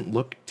Maatta doesn't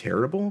look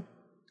terrible.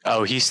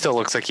 Oh, he still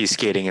looks like he's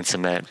skating in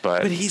cement,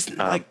 but he's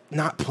like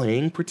not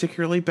playing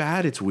particularly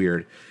bad. It's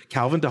weird.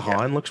 Calvin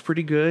DeHaan looks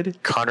pretty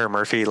good. Connor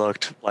Murphy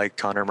looked like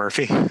Connor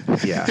Murphy.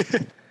 Yeah.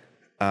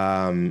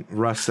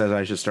 Russ says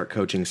I should start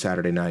coaching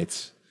Saturday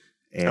nights,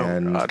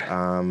 and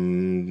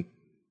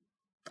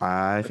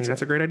I think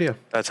that's a great idea.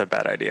 That's a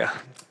bad idea.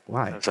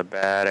 Why? That's a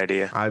bad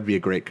idea. I'd be a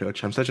great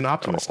coach. I'm such an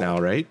optimist now,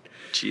 right?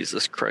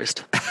 Jesus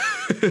Christ.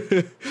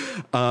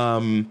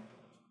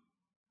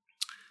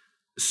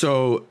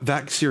 So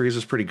that series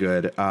was pretty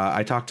good.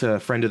 I talked to a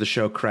friend of the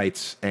show,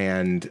 Kreitz,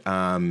 and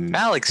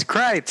Alex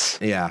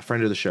Kreitz. Yeah,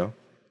 friend of the show.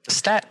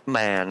 Stat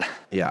man.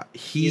 Yeah,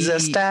 he's a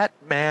stat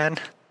man.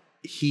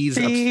 He's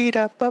let me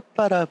know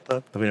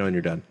when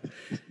you're done.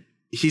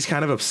 He's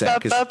kind of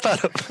upset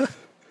because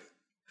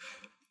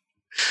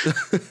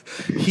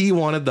he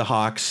wanted the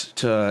Hawks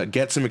to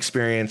get some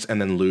experience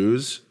and then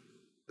lose,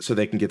 so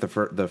they can get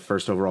the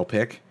first overall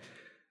pick.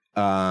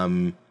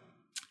 But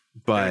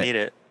they need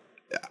it.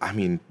 I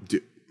mean,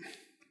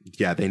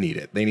 yeah, they need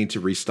it. They need to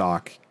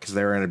restock because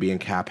they're going to be in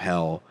cap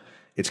hell.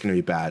 It's going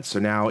to be bad. So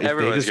now if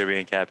everyone's going to be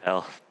in cap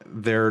hell.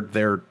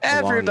 They're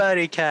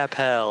everybody cap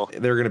hell.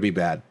 They're going to be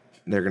bad.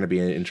 They're going to be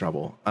in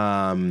trouble.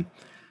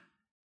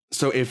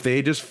 So if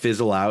they just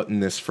fizzle out in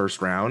this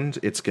first round,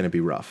 it's going to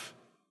be rough.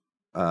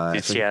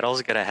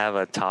 Seattle's going to have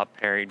a top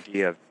pairing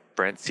D of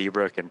Brent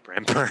Seabrook and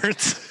Brent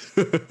Burns.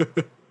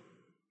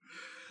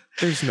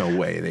 There's no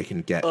way they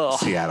can get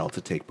Seattle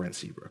to take Brent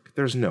Seabrook.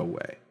 There's no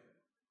way.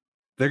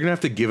 They're going to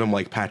have to give him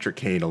like Patrick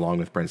Kane along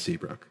with Brent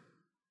Seabrook.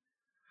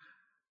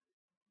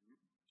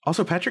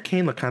 Also, Patrick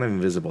Kane looked kind of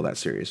invisible that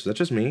series. Is that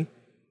just me?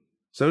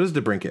 So does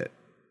DeBrincat.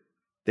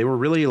 They were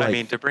really like... I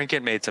mean,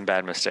 DeBrincat made some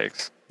bad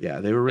mistakes. Yeah,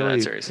 they were really... in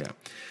that series.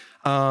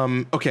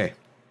 Yeah. Okay.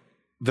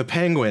 The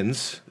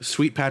Penguins,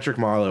 sweet Patrick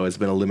Marleau has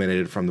been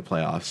eliminated from the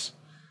playoffs.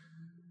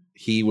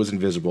 He was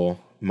invisible.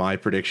 My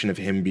prediction of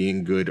him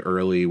being good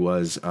early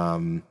was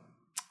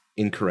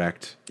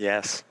incorrect.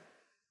 Yes.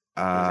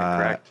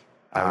 Incorrect.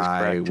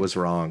 I was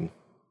wrong.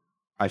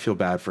 I feel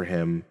bad for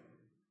him.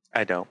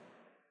 I don't.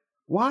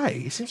 Why?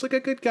 He seems like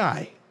a good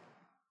guy.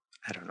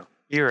 I don't know.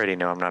 You already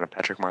know I'm not a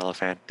Patrick Marleau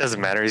fan.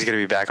 Doesn't matter. He's going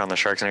to be back on the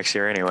Sharks next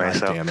year anyway.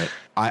 God damn it.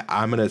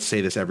 I'm going to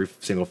say this every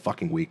single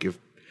fucking week. If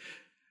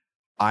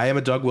I am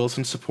a Doug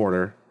Wilson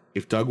supporter,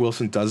 if Doug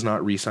Wilson does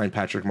not re-sign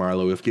Patrick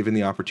Marleau, if given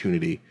the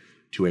opportunity,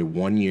 to a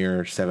 1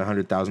 year,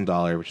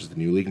 $700,000, which is the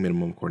new league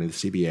minimum according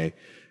to the CBA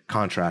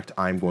contract,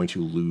 I'm going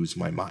to lose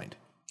my mind.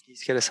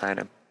 He's going to sign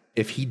him.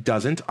 If he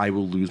doesn't, I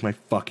will lose my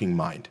fucking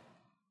mind.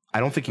 I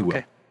don't think he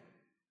will.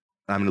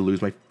 I'm going to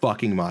lose my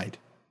fucking mind.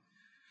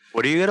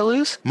 What are you going to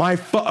lose?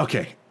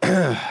 Okay.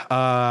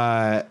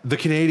 The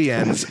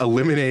Canadiens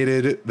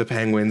eliminated the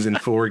Penguins in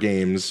 4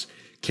 games.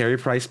 Carey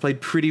Price played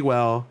pretty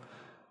well.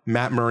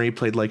 Matt Murray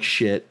played like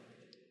shit.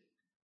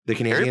 The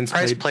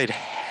Canadiens played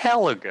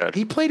hella good.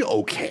 He played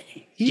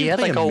okay. He had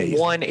like amazing.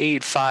 a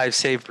 185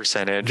 save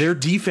percentage. Their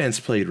defense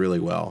played really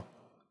well.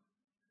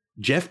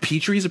 Jeff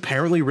Petry's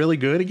apparently really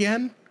good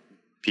again.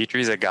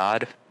 Petry's a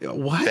god.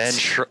 What? Ben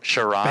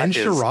Sherratt. Ben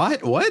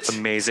Sherratt? What?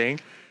 Amazing.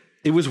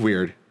 It was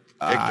weird.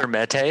 Victor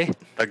Mete,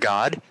 a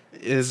god.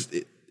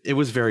 It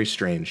was very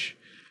strange.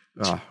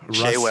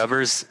 Shea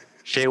Weber's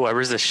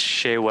the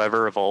Shea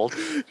Weber of old.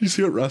 You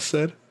see what Russ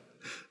said?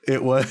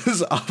 It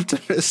was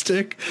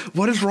optimistic.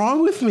 What is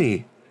wrong with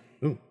me?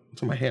 Ooh,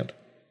 what's on my hand?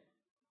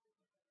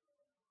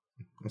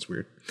 That's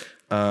weird.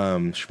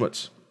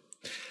 Schmutz.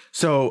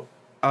 So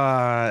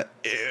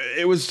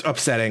it was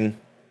upsetting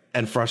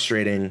and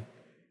frustrating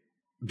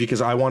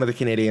because I wanted the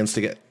Canadiens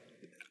to get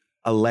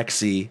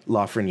Alexis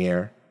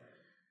Lafreniere.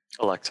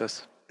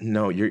 Alexis.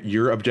 No,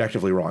 you're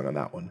objectively wrong on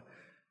that one.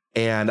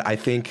 And I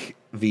think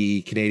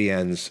the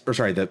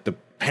the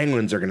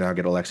Penguins are going to now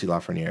get Alexis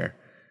Lafreniere.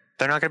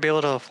 They're not going to be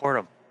able to afford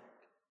him.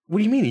 What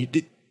do you mean?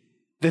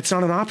 That's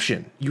not an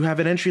option. You have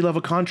an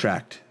entry-level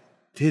contract.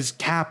 His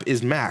cap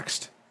is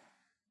maxed.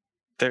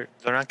 They're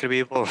not going to be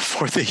able to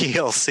afford the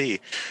ELC.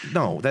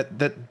 No,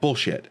 that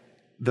bullshit.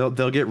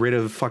 They'll get rid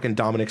of fucking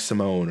Dominic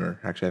Simone, or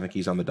actually I think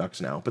he's on the Ducks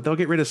now, but they'll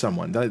get rid of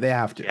someone. They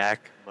have to.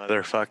 Jack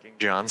motherfucking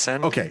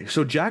Johnson. Okay,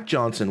 so Jack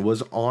Johnson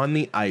was on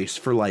the ice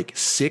for like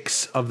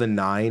 6 of the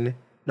 9.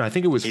 No, I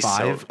think it was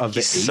 5 of the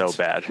 8. He's so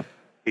bad.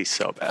 He's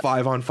so bad.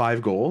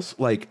 5-on-5 goals.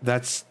 Like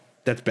that's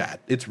bad.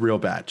 It's real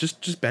bad.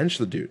 Just bench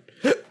the dude.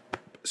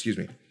 Excuse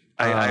me.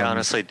 I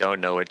honestly don't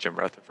know what Jim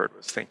Rutherford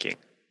was thinking.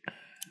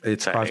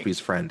 It's Crosby's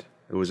friend.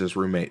 It was his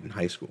roommate in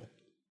high school.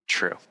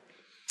 True.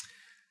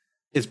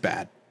 It's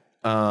bad.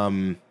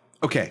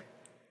 Okay.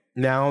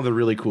 Now the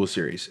really cool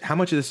series. How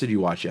much of this did you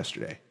watch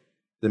yesterday?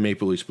 The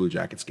Maple Leafs Blue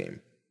Jackets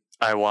game.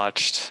 I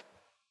watched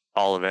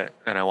all of it,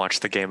 and I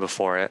watched the game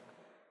before it.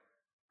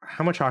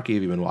 How much hockey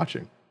have you been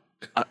watching?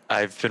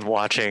 I've been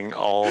watching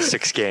all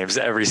 6 games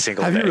every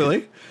single day. Have you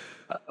really?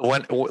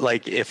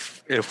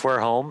 If we're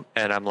home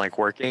and I'm like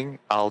working,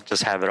 I'll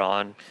just have it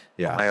on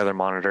my other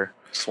monitor,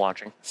 just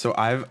watching. So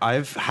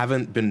I've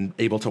haven't been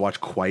able to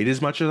watch quite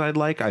as much as I'd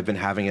like. I've been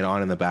having it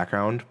on in the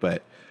background,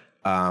 but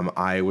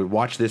I would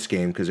watch this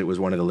game because it was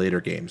one of the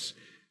later games,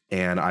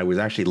 and I was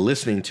actually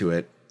listening to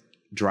it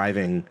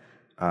driving,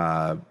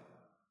 and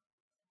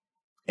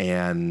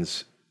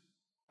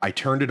I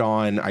turned it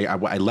on.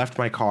 I left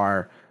my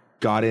car,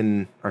 I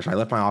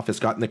left my office,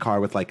 got in the car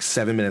with like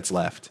 7 minutes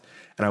left,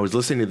 and I was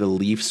listening to the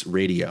Leafs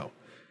radio.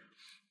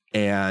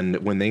 And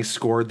when they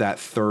scored that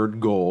 3rd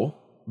goal,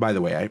 by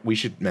the way, we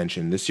should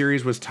mention the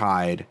series was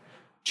tied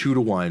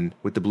 2-1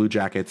 with the Blue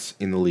Jackets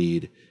in the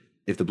lead.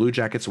 If the Blue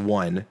Jackets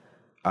won,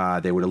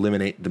 they would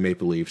eliminate the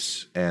Maple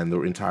Leafs, and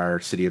the entire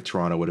city of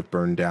Toronto would have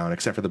burned down,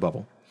 except for the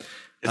bubble.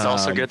 It's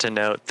also good to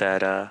note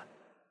that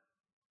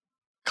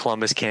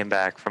Columbus came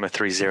back from a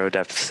 3-0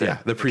 deficit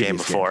the previous game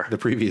before. The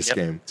previous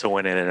game. To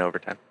win it in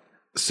overtime.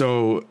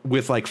 So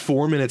with like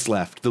 4 minutes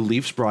left, the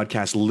Leafs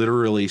broadcast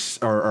literally,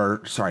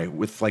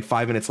 with like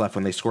 5 minutes left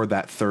when they scored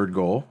that 3rd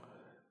goal,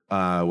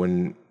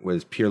 when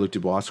was Pierre-Luc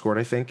Dubois scored,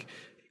 I think.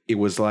 It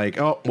was like,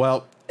 oh,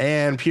 well,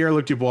 and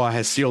Pierre-Luc Dubois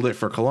has sealed it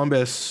for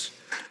Columbus.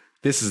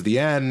 This is the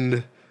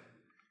end.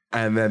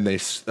 And then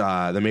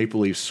the Maple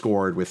Leafs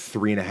scored with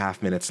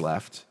 3.5 minutes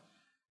left.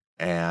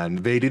 And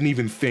they didn't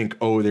even think,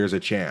 oh, there's a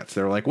chance.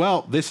 They were like,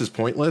 well, this is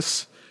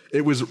pointless.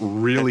 It was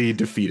really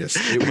defeatist.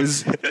 It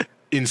was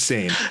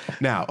insane.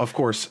 Now, of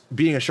course,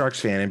 being a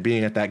Sharks fan and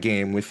being at that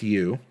game with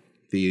you,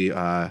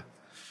 the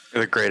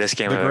greatest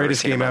game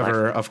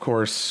ever, of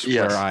course,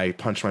 yes. Where I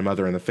punched my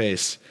mother in the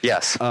face.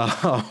 Yes.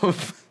 I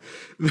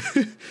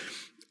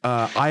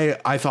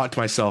thought to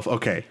myself,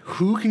 okay,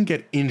 who can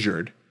get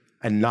injured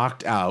and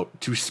knocked out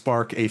to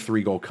spark a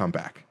 3-goal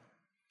comeback?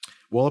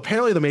 Well,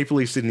 apparently the Maple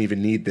Leafs didn't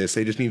even need this.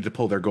 They just needed to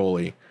pull their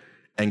goalie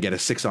and get a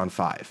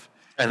 6-on-5.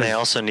 And they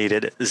also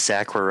needed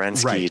Zach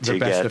Werenski to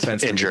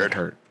get injured.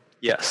 Hurt.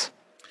 Yes.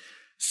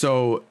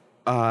 So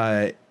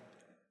they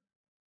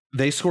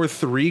scored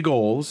 3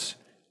 goals,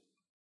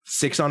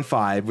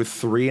 6-on-5 with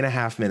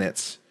 3.5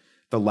 minutes.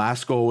 The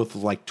last goal with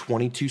like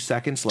 22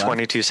 seconds left.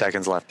 22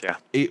 seconds left, yeah.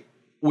 It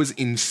was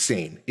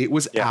insane. It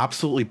was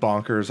absolutely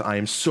bonkers. I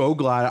am so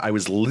glad I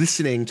was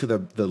listening to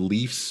the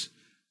Leafs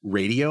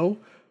radio,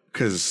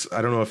 because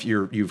I don't know if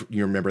you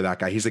remember that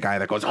guy. He's the guy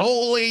that goes,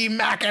 "Holy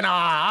Mackinac,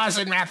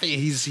 Austin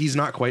Matthews." He's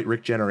not quite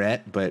Rick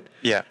Jenneret, but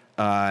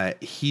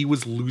he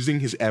was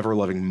losing his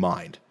ever-loving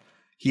mind.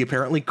 He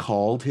apparently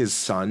called his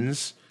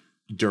sons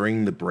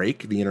during the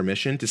break, the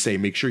intermission, to say,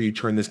 make sure you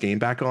turn this game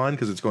back on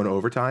because it's going to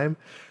overtime,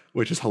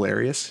 which is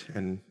hilarious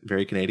and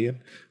very Canadian.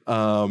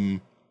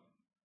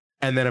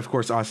 And then, of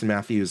course, Austin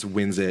Matthews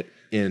wins it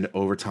in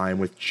overtime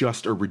with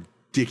just a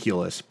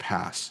ridiculous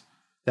pass.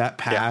 That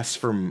pass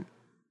from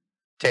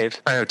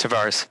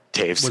Tavares.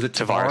 Was it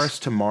Tavares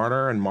to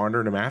Marner and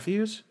Marner to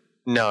Matthews?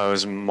 No, it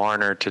was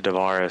Marner to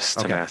Tavares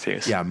to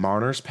Matthews. Yeah,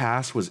 Marner's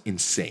pass was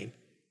insane.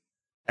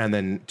 And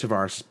then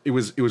Tavares, it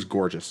was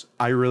gorgeous.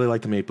 I really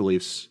like the Maple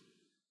Leafs.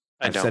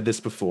 I've said this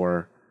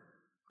before.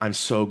 I'm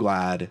so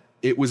glad.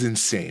 It was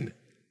insane.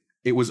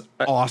 It was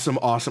awesome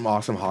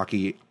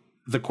hockey.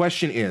 The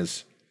question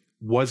is,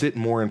 was it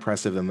more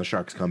impressive than the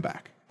Sharks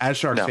comeback? As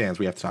Sharks fans,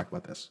 we have to talk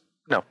about this.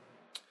 No.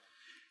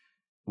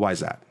 Why is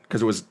that?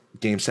 Because it was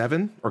Game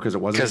 7? Or because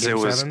it wasn't Game 7?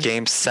 Because it was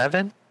Game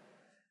 7.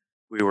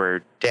 We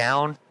were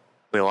down.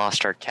 We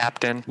lost our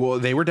captain. Well,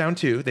 they were down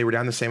too. They were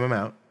down the same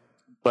amount.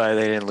 But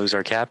they didn't lose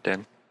our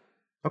captain.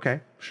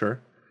 Okay, sure.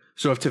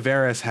 So if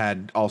Tavares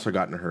had also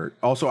gotten hurt.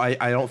 Also, I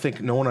don't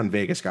think no one on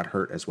Vegas got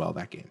hurt as well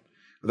that game.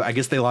 I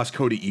guess they lost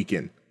Cody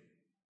Eakin.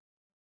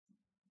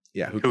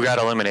 Yeah. Who got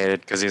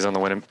eliminated because he's on the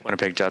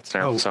Winnipeg Jets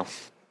now. So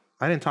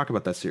I didn't talk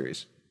about that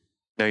series.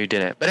 No, you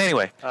didn't. But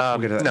anyway,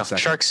 no,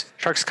 Sharks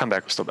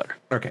comeback was still better.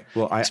 Okay.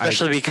 Well,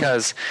 especially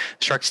because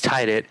Sharks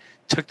tied it,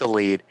 took the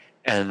lead,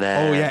 and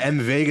then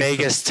and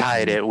Vegas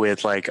tied it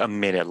with like a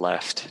minute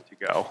left to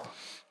go.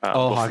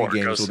 All hockey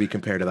games will be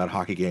compared to that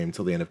hockey game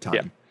until the end of time.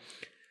 Yeah.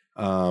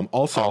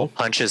 Also, all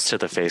punches to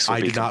the face will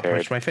I be did not compared.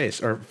 punch my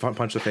face or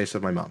punch the face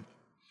of my mom.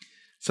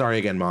 Sorry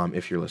again, Mom,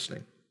 if you're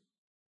listening.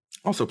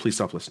 Also, please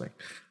stop listening.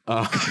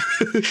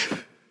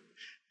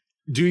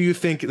 Do you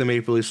think the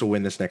Maple Leafs will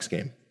win this next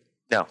game?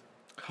 No.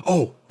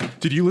 Oh,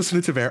 did you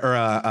listen to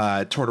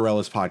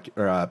Tortorella's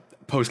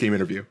post-game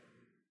interview?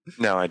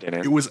 No, I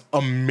didn't. It was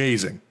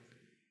amazing.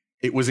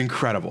 It was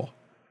incredible.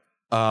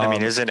 I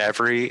mean, isn't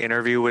every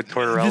interview with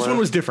Tortorella? This one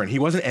was different. He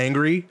wasn't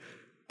angry.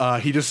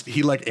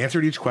 He like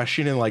answered each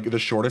question in like the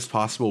shortest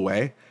possible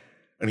way.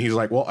 And he's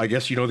like, well, I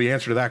guess you know the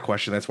answer to that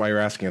question. That's why you're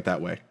asking it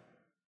that way.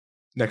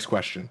 Next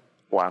question.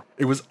 Wow.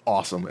 It was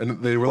awesome.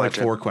 And they were like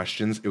 4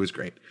 questions. It was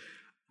great.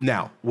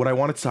 Now, what I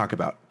wanted to talk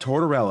about,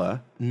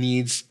 Tortorella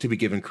needs to be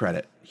given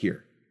credit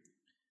here.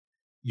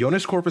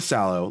 Jonas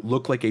Korpisalo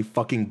looked like a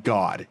fucking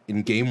god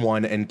in Game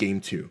 1 and Game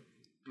 2.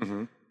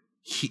 Mm-hmm.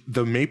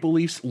 The Maple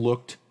Leafs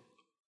looked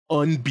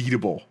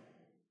unbeatable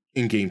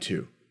in Game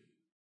 2.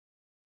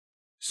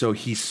 So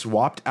he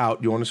swapped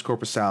out Jonas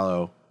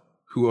Korpisalo,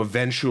 who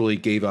eventually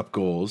gave up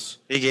goals.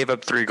 He gave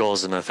up 3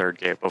 goals in the third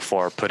game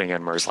before putting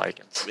in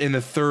Merzlikins. In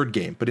the third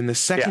game. But in the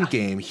second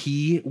game,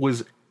 he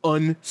was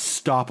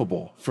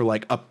unstoppable for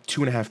like up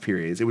 2.5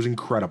 periods. It was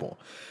incredible.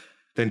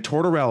 Then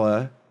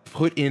Tortorella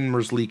put in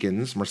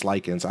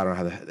Merzlikins. I don't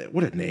know how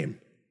what a name.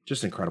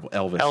 Just incredible.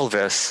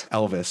 Elvis.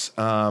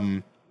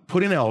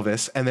 Put in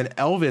Elvis, and then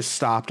Elvis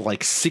stopped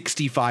like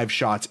 65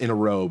 shots in a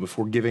row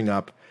before giving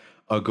up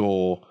a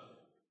goal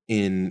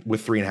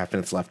with 3.5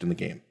 minutes left in the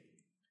game.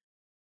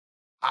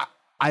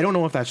 I don't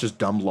know if that's just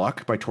dumb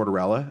luck by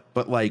Tortorella,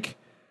 but like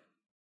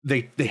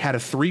they had a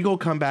 3-goal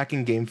comeback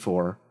in Game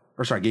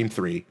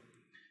 3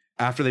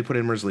 after they put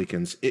in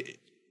Merzlikins.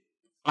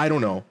 I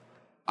don't know.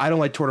 I don't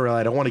like Tortorella.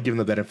 I don't want to give him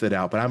the benefit of the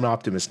doubt, but I'm an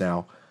optimist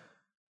now.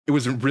 It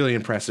was really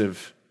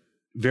impressive.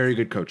 Very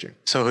good coaching.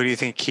 So who do you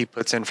think he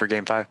puts in for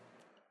Game 5?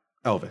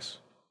 Elvis.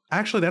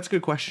 Actually, that's a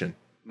good question.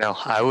 No,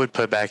 I would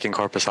put back in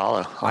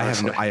Korpisalo.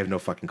 I have no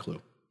fucking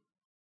clue.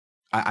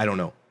 I don't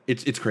know.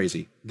 It's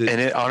crazy.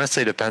 And it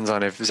honestly depends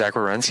on if Zach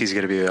Werenski's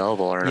going to be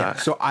available or not.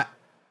 So I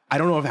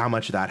don't know how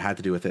much of that had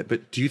to do with it,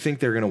 but do you think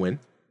they're going to win?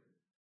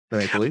 The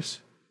Maple Leafs?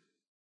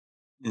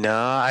 No,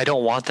 I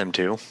don't want them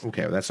to.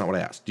 Okay, well, that's not what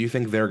I asked. Do you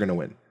think they're going to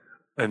win?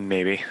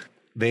 Maybe.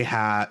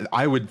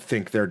 I would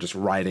think they're just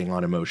riding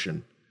on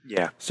emotion.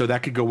 Yeah. So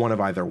that could go one of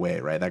either way,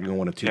 right? That could go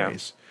one of 2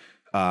 ways.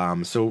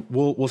 So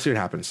we'll see what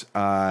happens.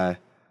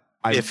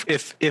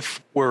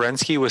 If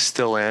Werenski was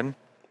still in,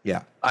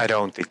 yeah, I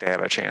don't think they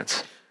have a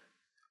chance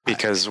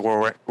because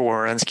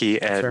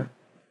Werenski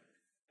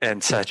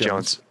and Seth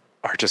Jones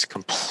are just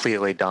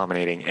completely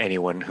dominating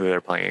anyone who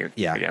they're playing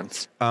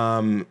against.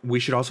 We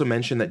should also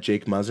mention that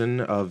Jake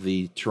Muzzin of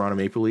the Toronto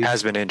Maple Leafs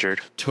has been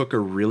injured. Took a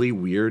really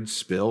weird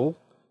spill,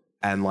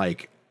 and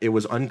like it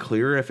was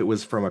unclear if it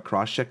was from a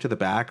cross check to the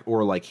back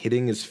or like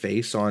hitting his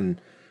face on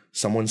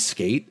someone's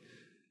skate.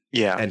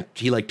 Yeah, and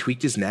he like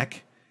tweaked his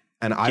neck,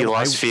 and he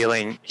lost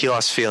feeling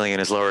in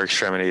his lower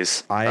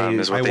extremities. I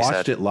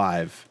watched it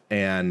live,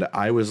 and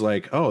I was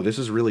like, "Oh, this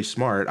is really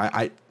smart."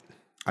 I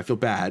feel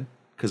bad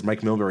because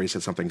Mike Milbury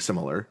said something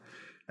similar,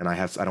 and I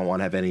don't want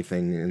to have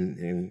anything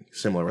in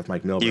similar with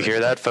Mike Milbury. You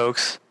hear that,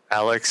 folks?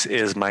 Alex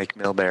is Mike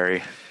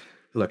Milbury.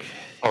 Look,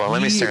 hold on,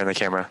 let me stare in the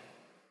camera,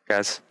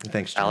 guys.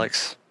 Thanks, John.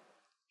 Alex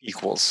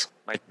equals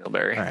Mike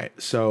Milbury. All right,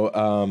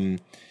 so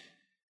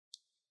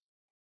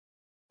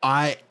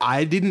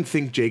I didn't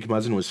think Jake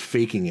Muzzin was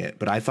faking it,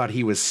 but I thought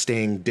he was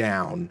staying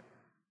down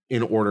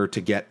in order to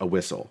get a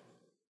whistle.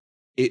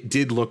 It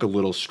did look a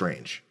little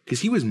strange because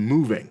he was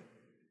moving.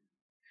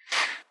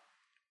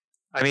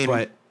 I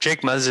mean,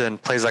 Jake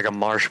Muzzin plays like a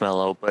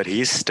marshmallow, but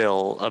he's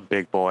still a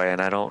big boy,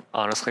 and I don't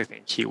honestly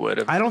think he would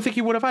have. I don't think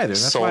he would have either.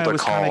 That's why I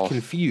was kind of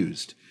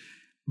confused.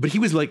 But he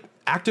was like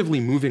actively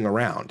moving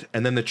around.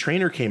 And then the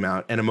trainer came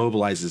out and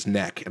immobilized his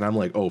neck. And I'm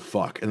like, oh,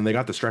 fuck. And then they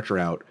got the stretcher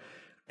out.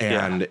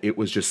 And it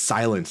was just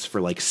silence for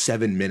like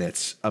 7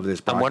 minutes of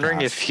this broadcast. I'm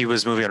wondering if he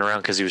was moving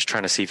around because he was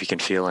trying to see if he can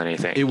feel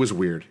anything. It was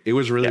weird. It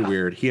was really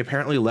weird. He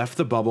apparently left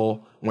the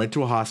bubble, went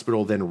to a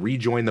hospital, then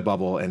rejoined the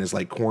bubble, and is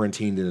like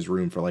quarantined in his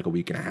room for like a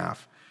week and a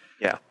half.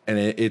 Yeah. And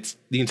it's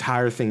the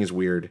entire thing is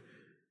weird.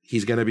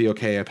 He's going to be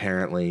okay,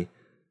 apparently.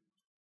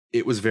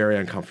 It was very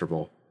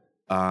uncomfortable.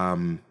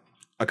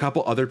 A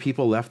couple other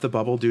people left the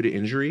bubble due to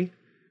injury.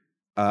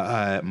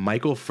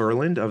 Michael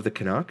Furland of the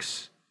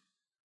Canucks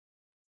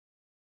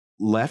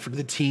left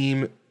the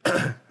team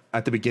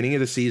at the beginning of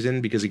the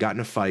season because he got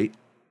in a fight.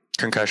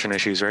 Concussion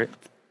issues, right?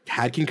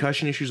 Had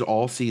concussion issues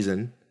all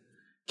season.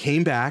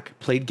 Came back,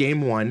 played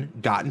game 1,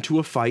 got into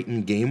a fight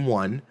in game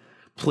 1,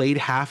 played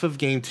half of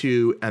game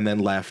 2, and then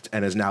left,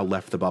 and has now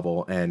left the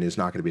bubble and is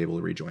not going to be able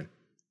to rejoin.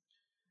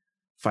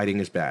 Fighting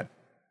is bad.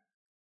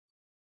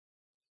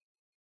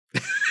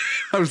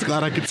 I was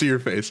glad I could see your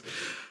face.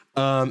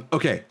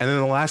 Okay, and then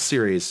the last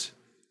series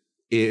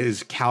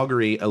is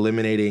Calgary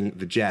eliminating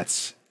the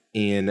Jets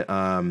in...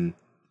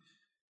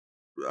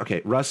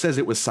 okay, Russ says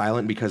it was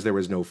silent because there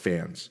was no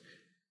fans.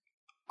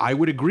 I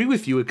would agree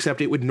with you,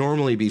 except it would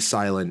normally be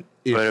silent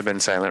if would have been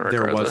silent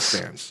regardless.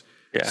 There was fans.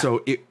 Yeah.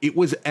 So it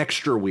was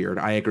extra weird.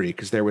 I agree,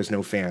 because there was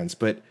no fans,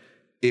 but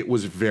it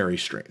was very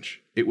strange.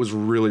 It was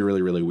really,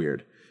 really, really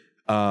weird.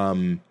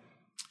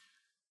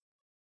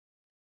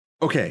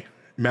 Okay,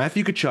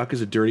 Matthew Tkachuk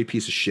is a dirty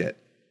piece of shit.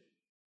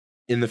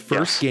 In the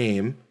first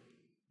game,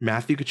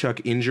 Matthew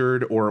Tkachuk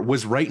injured or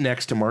was right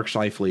next to Mark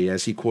Scheifele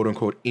as he quote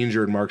unquote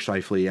injured Mark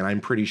Scheifele, and I'm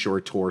pretty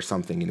sure tore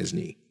something in his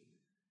knee.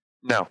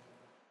 No,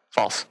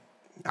 false.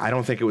 I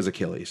don't think it was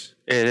Achilles.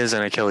 It is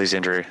an Achilles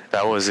injury.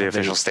 That was the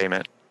official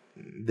statement.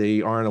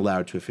 They aren't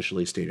allowed to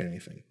officially state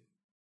anything.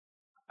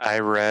 I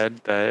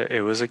read that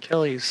it was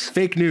Achilles.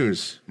 Fake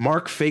news.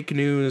 Mark fake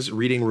news,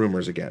 reading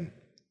rumors again.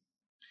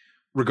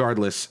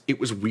 Regardless, it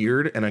was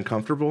weird and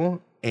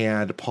uncomfortable,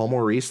 and Paul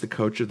Maurice, the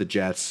coach of the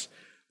Jets,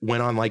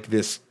 went on like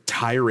this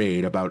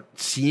tirade about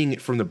seeing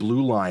it from the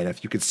blue line.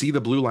 If you could see the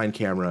blue line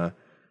camera,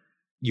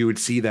 you would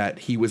see that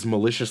he was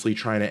maliciously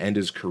trying to end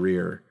his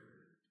career.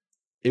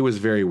 It was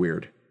very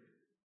weird.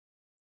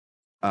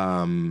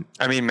 I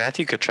mean,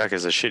 Matthew Tkachuk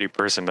is a shitty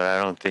person, but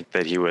I don't think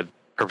that he would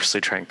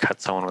purposely try and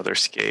cut someone with their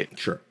skate.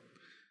 Sure.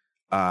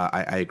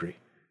 I agree.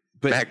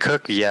 But Matt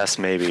Cook, yes,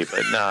 maybe,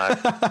 but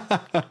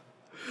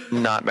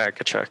not Matt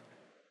Tkachuk.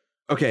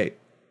 Okay.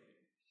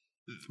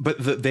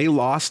 But they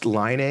lost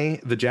Laine.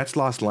 The Jets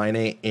lost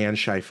Laine and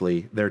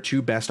Scheifele, their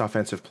two best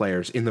offensive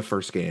players, in the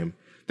first game.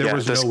 There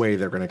was no way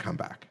they're going to come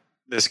back.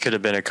 This could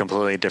have been a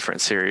completely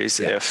different series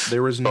if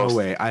there was no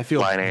way. I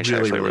feel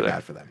really, really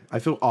bad for them. I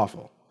feel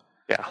awful.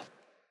 Yeah.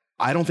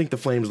 I don't think the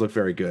Flames look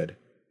very good.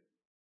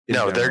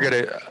 No, they're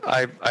going to,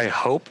 I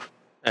hope,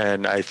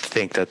 and I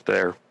think that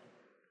they're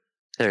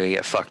going to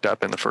get fucked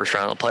up in the first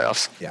round of the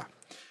playoffs. Yeah.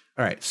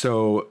 All right.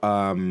 So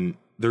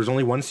there's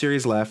only one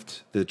series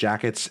left, the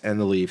Jackets and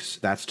the Leafs.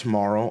 That's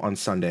tomorrow on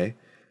Sunday.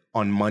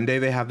 On Monday,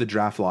 they have the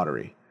draft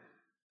lottery.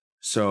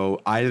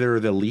 So either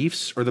the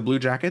Leafs or the Blue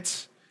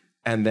Jackets,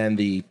 and then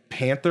the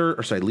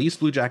Leafs,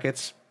 Blue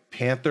Jackets,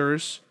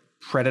 Panthers,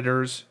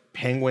 Predators,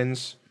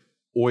 Penguins,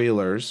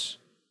 Oilers,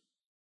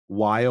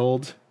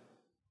 Wild,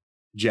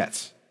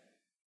 Jets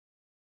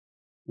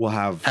will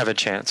have a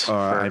chance.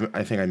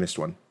 I think I missed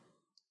one.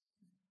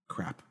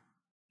 Crap.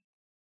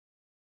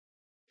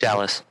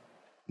 Dallas.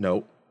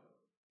 No.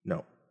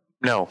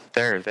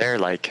 They're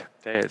like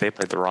they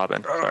played the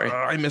Robin. Sorry,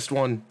 I missed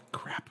one.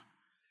 Crap.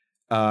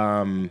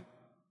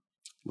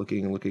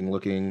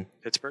 Looking.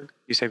 Pittsburgh.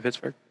 You say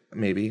Pittsburgh?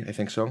 Maybe. I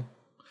think so.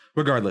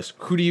 Regardless,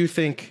 who do you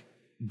think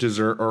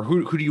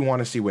who do you want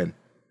to see win?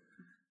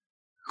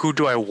 Who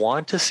do I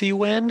want to see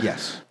win?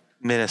 Yes.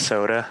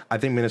 Minnesota. I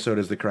think Minnesota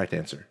is the correct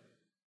answer.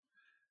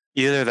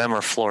 Either them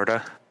or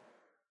Florida.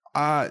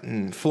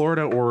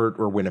 Florida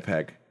or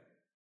Winnipeg.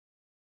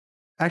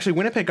 Actually,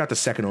 Winnipeg got the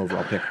second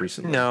overall pick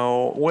recently.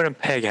 No,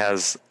 Winnipeg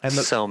has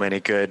so many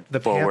good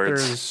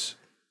forwards. Panthers.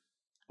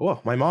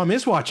 Oh, my mom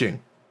is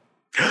watching.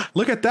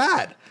 Look at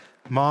that.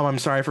 Mom, I'm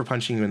sorry for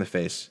punching you in the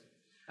face.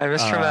 Hi,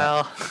 Mr.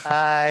 Mel.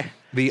 Hi.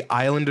 The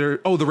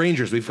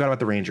Rangers. We forgot about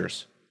the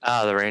Rangers.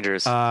 The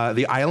Rangers.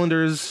 The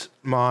Islanders'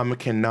 mom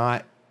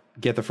cannot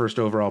get the first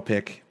overall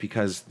pick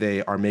because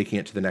they are making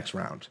it to the next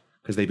round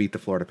because they beat the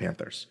Florida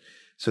Panthers.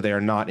 So they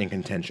are not in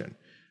contention.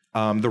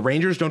 The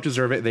Rangers don't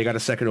deserve it. They got a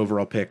second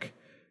overall pick.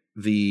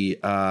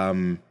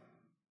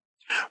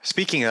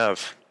 Speaking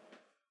of,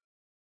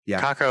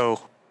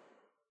 Kakko,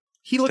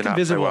 he looked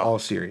invisible all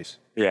series.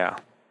 Yeah.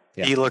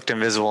 He looked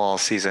invisible all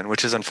season,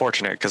 which is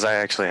unfortunate because I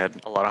actually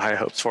had a lot of high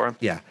hopes for him.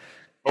 Yeah.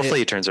 Hopefully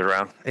he turns it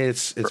around.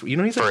 He's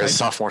for his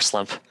sophomore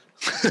slump.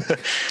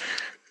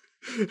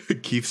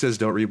 Keith says,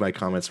 "Don't read my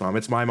comments, Mom.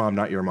 It's my mom,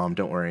 not your mom.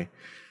 Don't worry."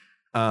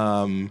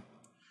 I'm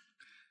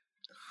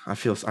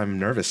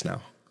nervous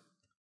now.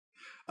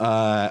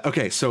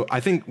 Okay, so I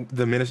think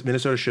the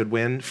Minnesota should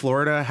win.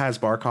 Florida has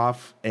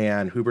Barkov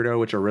and Huberdeau,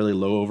 which are really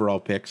low overall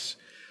picks.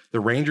 The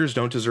Rangers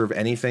don't deserve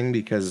anything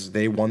because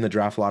they won the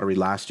draft lottery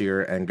last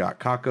year and got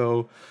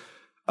Kakko.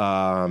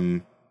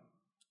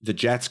 The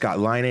Jets got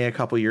Line a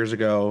couple years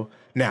ago.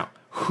 Now,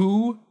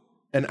 who,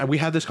 and we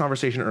had this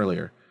conversation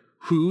earlier,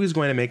 who is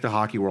going to make the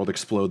hockey world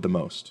explode the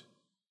most?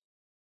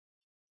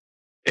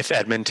 If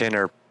Edmonton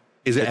or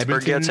Is it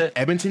Pittsburgh gets it?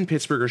 Edmonton,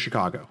 Pittsburgh, or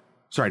Chicago?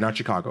 Sorry, not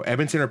Chicago.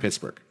 Edmonton or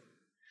Pittsburgh?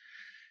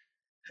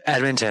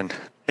 Edmonton.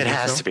 It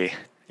has so? to be.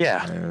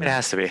 Yeah, it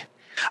has to be.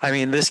 I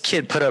mean, this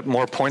kid put up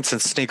more points than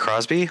Sidney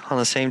Crosby on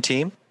the same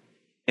team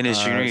in his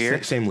junior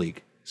year. Same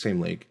league.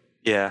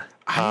 Yeah.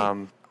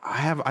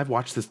 I've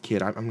watched this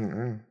kid.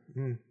 I'm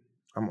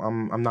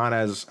not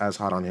as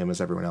hot on him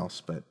as everyone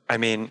else, but I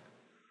mean,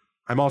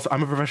 I'm a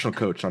professional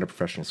coach, not a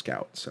professional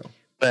scout. So,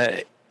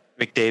 but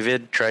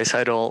McDavid,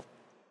 Draisaitl,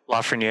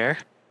 Lafreniere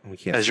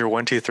as your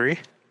 1, 2, 3.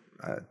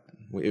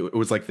 It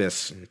was like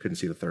this. I couldn't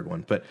see the third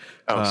one, but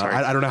sorry.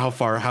 I don't know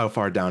how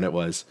far down it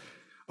was.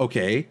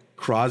 Okay,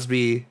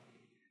 Crosby,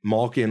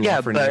 Malkin,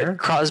 Yeah, Lafreniere. but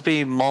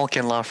Crosby,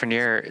 Malkin,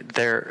 Lafreniere,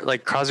 they're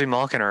like Crosby,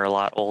 Malkin are a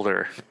lot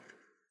older.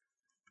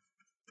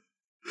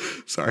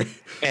 Sorry.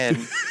 And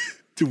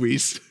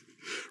Deweese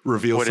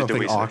reveal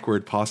something Deweese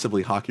awkward,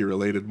 possibly hockey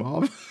related,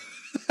 Mom.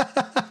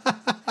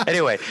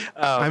 Anyway,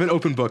 I'm an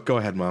open book. Go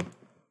ahead, Mom.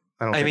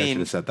 I should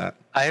have said that.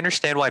 I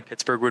understand why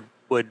Pittsburgh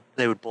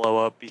would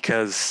blow up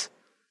because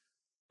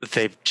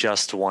they've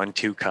just won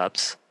 2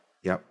 cups.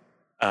 Yep.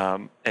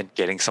 And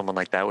getting someone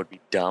like that would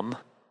be dumb.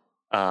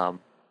 But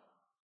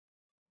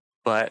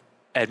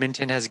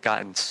Edmonton has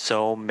gotten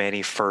so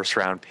many first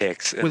round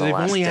picks in the they've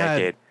last only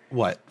decade. had,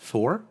 what,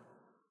 4?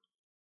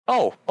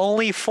 Oh,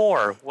 only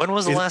 4. When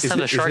was the last time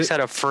the Sharks it-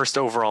 had a first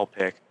overall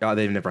pick?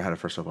 They've never had a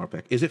first overall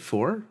pick. Is it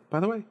 4, by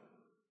the way?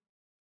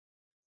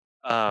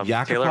 Taylor Hall.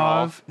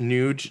 Yakupov,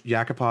 Nuge,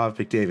 Yakupov,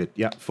 McDavid.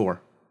 Yeah, 4.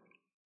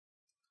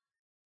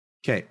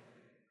 Okay.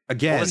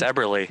 Again. What was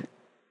Eberle?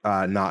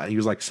 He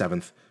was like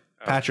 7th.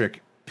 Oh.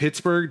 Patrick,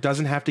 Pittsburgh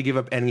doesn't have to give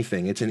up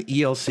anything. It's an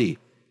ELC.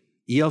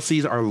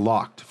 ELCs are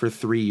locked for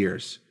 3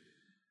 years.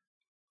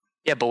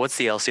 Yeah, but what's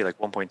the LC, like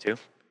 1.2?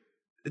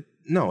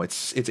 No,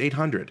 it's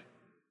 800.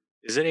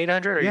 Is it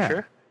 800? Are you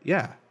sure?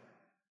 Yeah,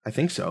 I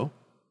think so.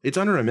 It's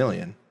under $1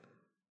 million.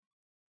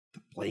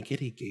 The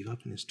blanket he gave up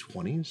in his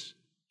 20s?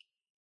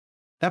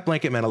 That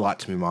blanket meant a lot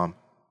to me, Mom.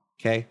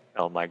 Okay?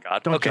 Oh my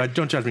God.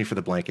 Don't judge me for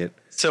the blanket.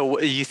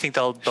 So you think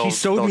they'll She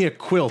sewed me a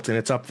quilt and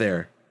it's up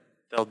there.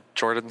 They'll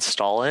Jordan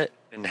stall it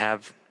and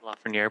have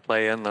Lafreniere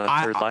play in the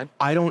third line?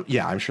 I don't.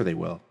 Yeah, I'm sure they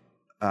will.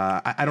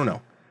 I don't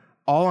know.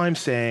 All I'm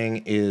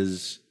saying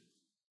is,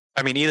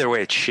 I mean, either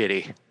way, it's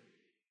shitty.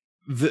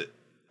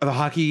 the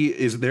hockey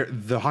is there.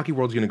 The hockey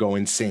world's going to go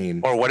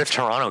insane. Or what if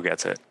Toronto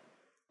gets it?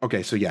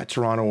 Okay, so yeah,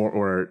 Toronto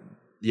or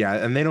yeah,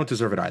 and they don't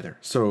deserve it either.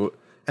 So,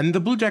 and the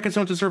Blue Jackets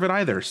don't deserve it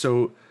either.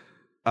 So,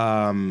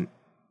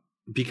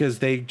 because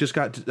they just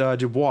got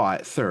Dubois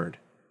at 3rd.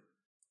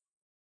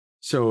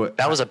 So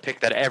that was a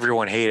pick that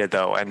everyone hated,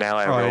 though, and now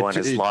everyone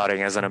is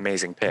lauding as an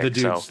amazing pick.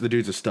 The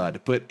dude's a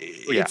stud, but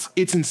it's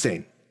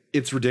insane.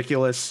 It's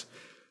ridiculous.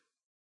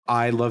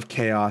 I love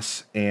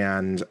chaos,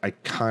 and I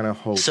kind of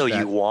hope.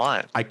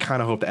 I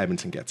kind of hope that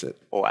Edmonton gets it.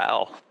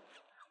 Wow,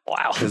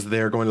 because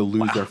they're going to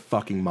lose their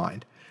fucking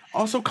mind.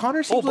 Also,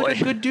 Connor seems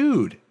like a good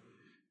dude,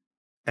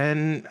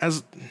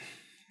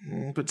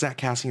 but Zach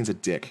Cassian's a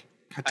dick.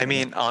 I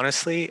mean,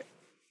 honestly,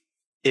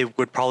 it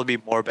would probably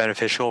be more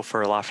beneficial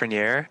for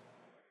Lafreniere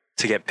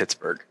to get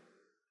Pittsburgh.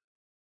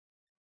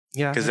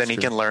 Yeah, because then he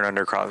can learn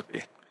under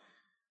Crosby.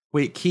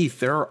 Wait, Keith,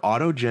 there are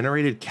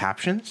auto-generated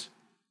captions?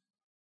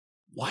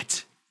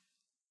 What?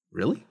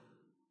 Really?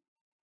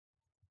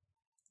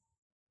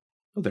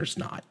 Oh, there's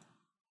not.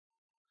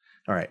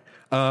 All right.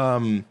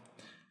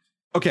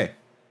 Okay.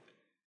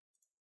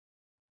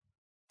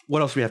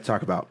 What else do we have to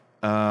talk about?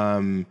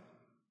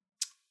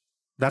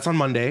 That's on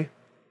Monday,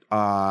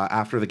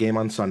 after the game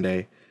on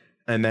Sunday.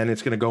 And then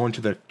it's going to go into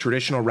the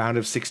traditional round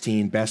of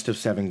 16, best of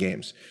 7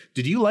 games.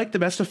 Did you like the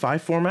best of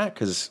 5 format?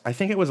 Because I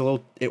think it went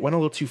a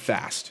little too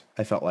fast,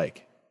 I felt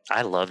like.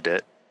 I loved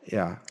it.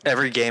 Yeah.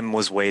 Every game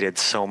was weighted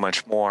so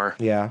much more.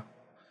 Yeah.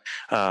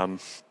 I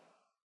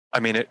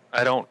mean,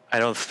 I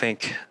don't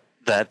think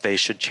that they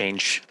should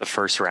change the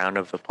first round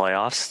of the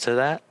playoffs to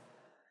that.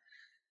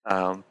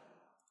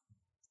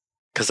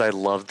 Because I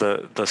love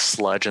the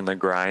sludge and the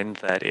grind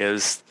that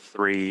is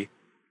 3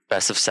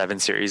 best of 7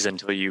 series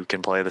until you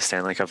can play the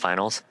Stanley Cup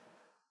Finals.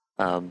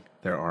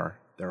 There are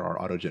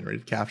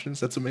auto-generated captions.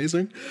 That's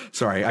amazing.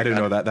 Sorry, I didn't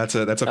know that. That's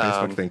a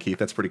Facebook thing, Keith.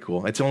 That's pretty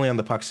cool. It's only on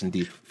the Pucks and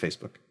Deep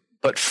Facebook.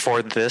 But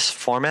for this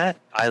format,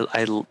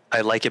 I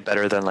like it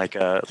better than like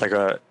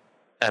a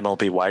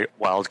MLB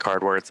wild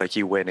card where it's like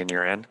you win and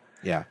you're in.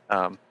 Yeah.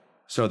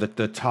 So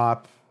the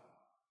top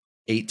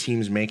 8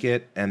 teams make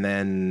it, and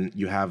then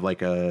you have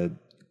like the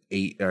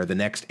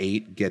next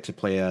 8 get to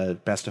play a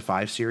best of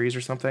 5 series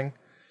or something.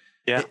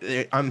 Yeah.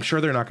 I'm sure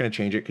they're not going to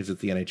change it because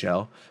it's the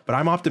NHL, but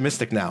I'm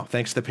optimistic now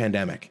thanks to the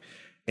pandemic,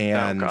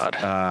 and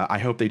I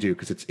hope they do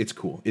because it's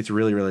cool. It's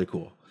really, really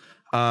cool.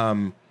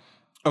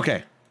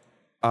 Okay.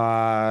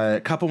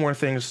 A couple more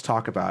things to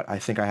talk about. I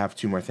think I have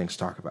 2 more things to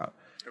talk about.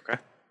 Okay.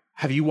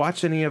 Have you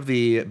watched any of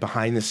the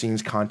behind the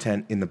scenes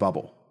content in the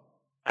bubble?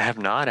 I have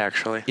not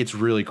actually. It's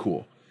really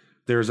cool.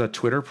 There's a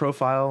Twitter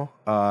profile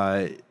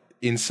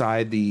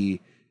inside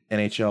the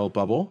NHL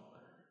bubble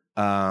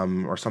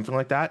or something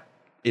like that.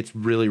 It's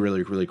really,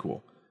 really, really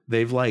cool.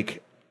 They've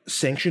like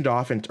sanctioned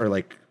off or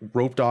like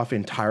roped off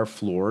entire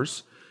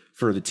floors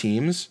for the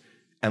teams.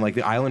 And like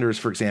the Islanders,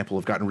 for example,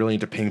 have gotten really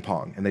into ping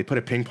pong, and they put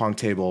a ping pong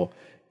table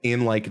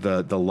in like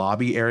the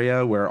lobby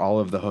area where all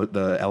of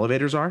the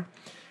elevators are.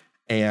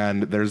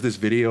 And there's this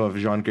video of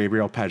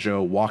Jean-Gabriel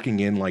Pageau walking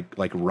in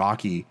like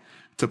Rocky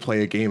to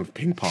play a game of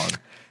ping pong.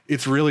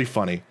 It's really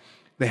funny.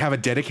 They have a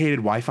dedicated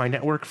Wi-Fi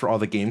network for all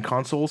the game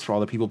consoles, for all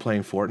the people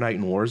playing Fortnite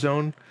and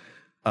Warzone.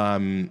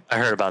 I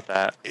heard about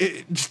that.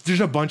 There's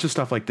a bunch of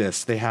stuff like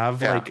this. They have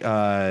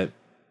there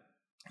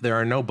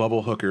are no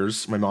bubble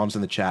hookers. My mom's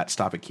in the chat.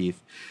 Stop it,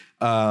 Keith.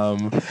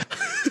 The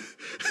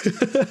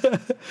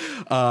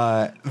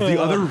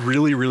other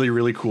really, really,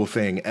 really cool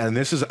thing, and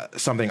this is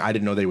something I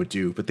didn't know they would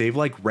do, but they've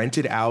like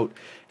rented out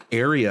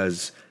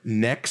areas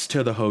next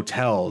to the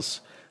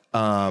hotels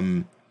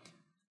for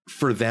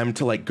them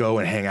to like go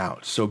and hang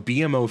out. So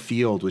BMO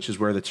Field, which is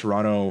where the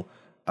Toronto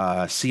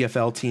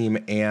CFL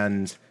team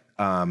and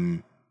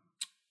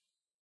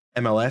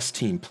MLS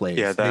team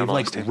plays, they've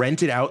like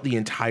rented out the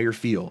entire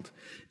field,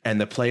 and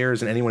the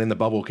players and anyone in the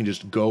bubble can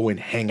just go and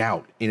hang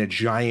out in a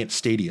giant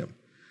stadium.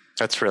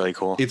 That's really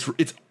cool.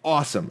 It's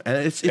awesome, and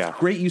it's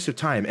great use of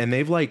time. And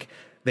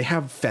they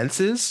have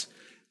fences,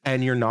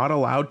 and you're not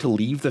allowed to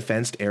leave the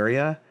fenced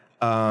area.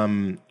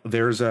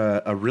 There's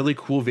a really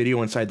cool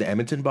video inside the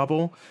Edmonton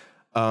bubble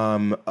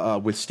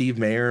with Steve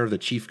Mayer, the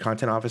chief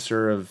content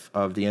officer of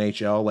the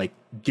NHL, like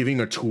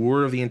giving a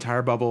tour of the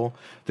entire bubble.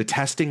 The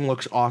testing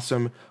looks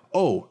awesome.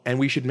 Oh, and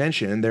we should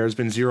mention there's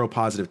been 0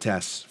 positive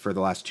tests for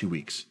the last 2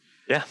 weeks.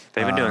 Yeah,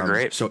 they've been doing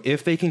great. So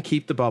if they can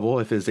keep the bubble,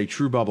 if it's a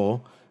true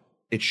bubble,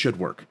 it should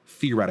work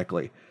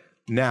theoretically.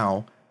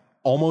 Now,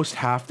 almost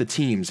half the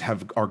teams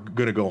are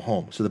going to go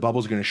home. So the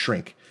bubble's going to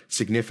shrink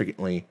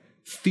significantly,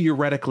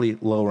 theoretically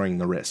lowering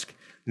the risk.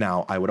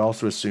 Now, I would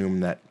also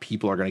assume that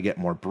people are going to get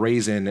more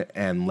brazen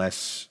and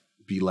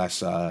be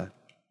less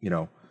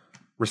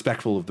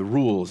respectful of the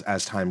rules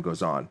as time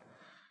goes on.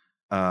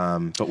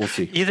 But we'll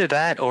see. Either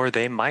that, or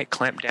they might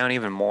clamp down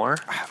even more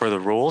for the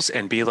rules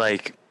and be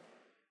like,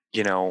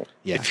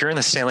 if you're in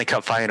the Stanley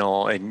Cup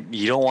final and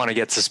you don't want to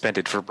get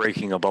suspended for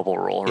breaking a bubble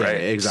rule, right?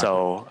 Yeah, exactly.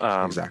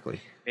 So exactly.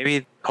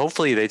 Maybe,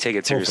 hopefully, they take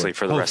it seriously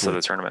for the rest of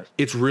the tournament.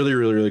 It's really,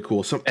 really, really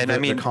cool. So, and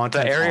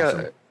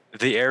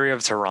the area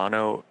of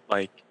Toronto,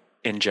 like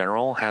in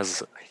general,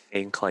 has I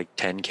think like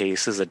 10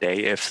 cases a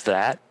day, if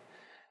that,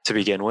 to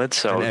begin with.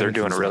 So they're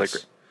doing a really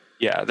great.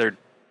 Yeah,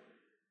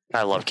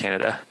 I love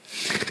Canada.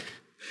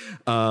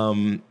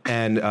 And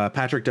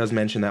Patrick does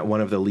mention that one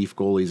of the Leaf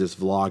goalies is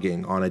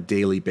vlogging on a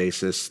daily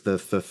basis. The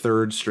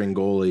third string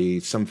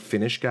goalie, some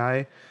Finnish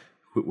guy,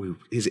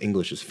 his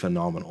English is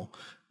phenomenal,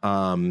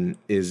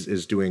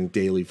 is doing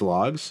daily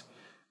vlogs.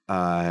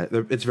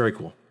 It's very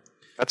cool.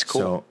 That's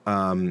cool.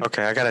 So,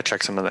 okay, I got to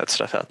check some of that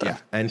stuff out then. Yeah,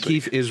 and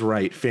Keith is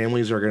right.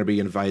 Families are going to be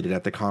invited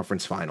at the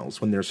conference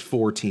finals when there's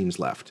 4 teams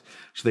left.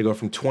 So they go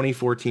from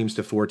 24 teams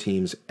to 4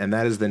 teams, and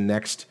that is the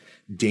next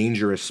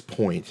dangerous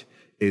point,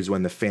 is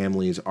when the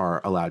families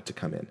are allowed to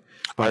come in.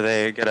 But are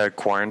they going to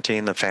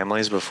quarantine the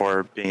families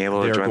before being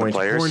able to join the players? They're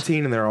going to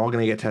quarantine, and they're all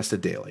going to get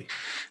tested daily.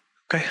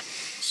 Okay.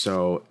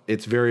 So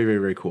it's very, very,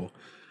 very cool.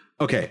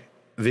 Okay,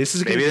 this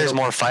is maybe there's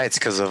more fights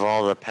because of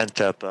all the pent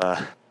up.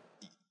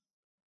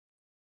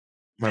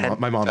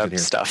 My mom's in here.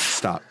 Stuff.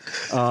 Stop.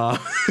 All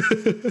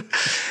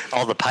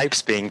the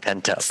pipes being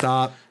pent up.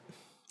 Stop.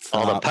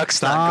 All the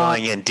pucks not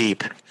going in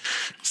deep.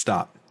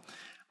 Stop.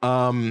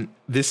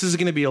 This is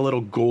going to be a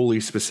little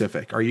goalie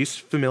specific. Are you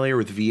familiar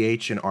with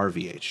VH and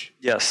RVH?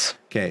 Yes.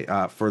 Okay.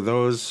 For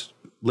those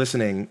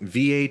listening,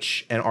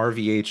 VH and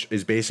RVH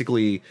is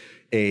basically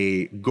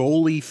a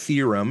goalie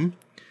theorem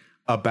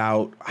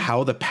about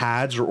how the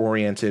pads are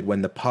oriented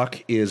when the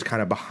puck is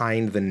kind of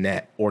behind the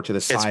net or to the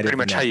side of the net.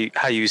 It's pretty much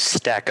how you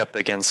stack up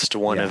against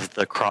one of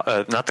the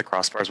not the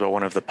crossbars, but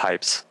one of the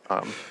pipes.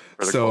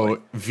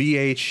 So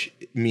VH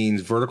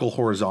means vertical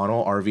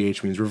horizontal.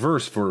 RVH means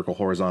reverse vertical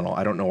horizontal.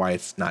 I don't know why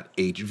it's not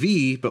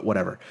HV, but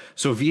whatever.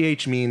 So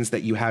VH means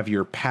that you have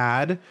your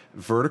pad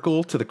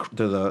vertical to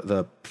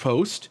the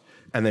post,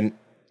 and then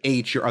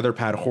H, your other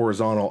pad,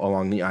 horizontal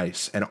along the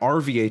ice. And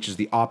RVH is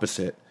the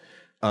opposite.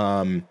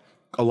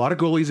 A lot of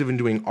goalies have been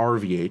doing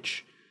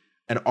RVH,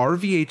 and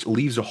RVH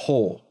leaves a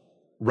hole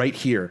right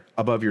here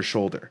above your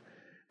shoulder.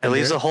 And it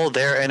leaves a hole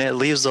there, and it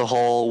leaves a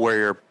hole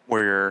where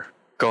you're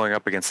going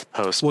up against the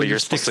post. Well, but you're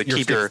supposed to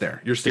keep your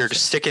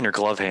stick in your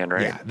glove hand,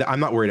 right? Yeah, I'm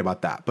not worried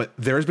about that. But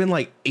there's been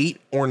like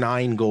 8 or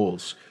 9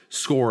 goals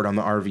scored on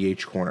the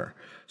RVH corner.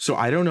 So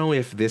I don't know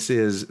if this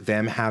is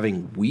them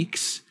having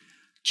weeks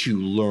to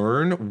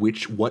learn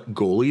what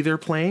goalie they're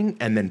playing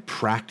and then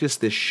practice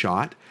this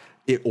shot,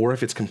 or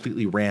if it's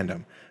completely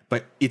random.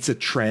 But it's a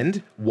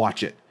trend.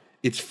 Watch it.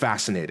 It's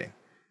fascinating.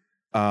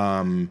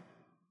 At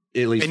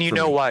least, and you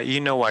know why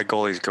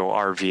goalies go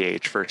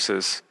RVH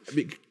versus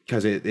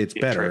because it's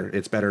better. True.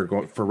 It's better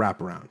going for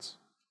wraparounds.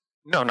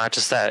 No, not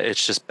just that.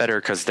 It's just better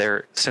because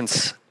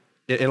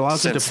It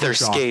allows them to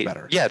push off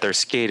better. Yeah, their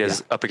skate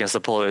is up against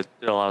the pole. It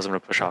allows them to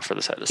push off for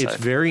the side to side. It's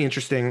very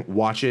interesting.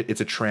 Watch it.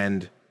 It's a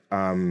trend.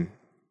 I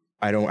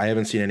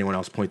haven't seen anyone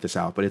else point this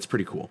out, but it's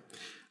pretty cool.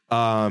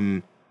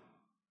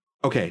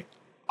 Okay.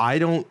 I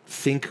don't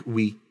think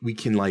we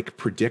can like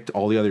predict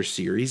all the other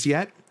series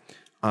yet.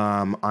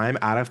 I'm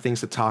out of things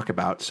to talk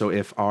about. So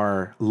if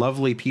our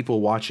lovely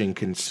people watching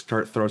can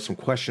throw some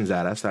questions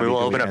at us, we will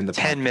open up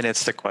 10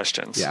 minutes to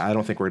questions. Yeah, I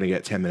don't think we're going to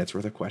get 10 minutes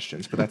worth of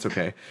questions, but that's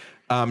okay.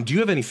 Do you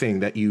have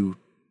anything that you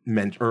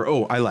meant,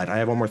 or I lied. I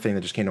have one more thing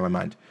that just came to my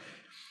mind.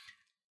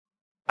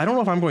 I don't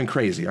know if I'm going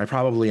crazy. I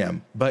probably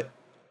am, but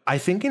I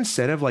think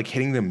instead of like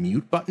hitting the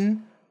mute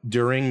button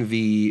during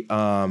the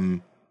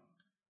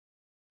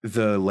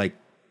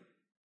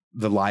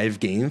live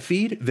game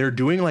feed, they're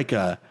doing like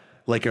a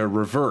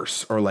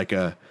reverse or like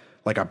a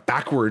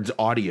backwards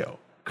audio.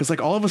 Cause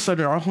like all of a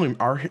sudden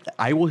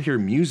I will hear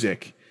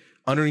music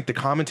underneath the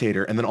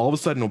commentator. And then all of a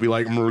sudden it'll be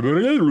like,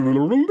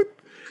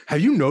 have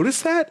you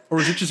noticed that? Or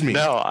is it just me?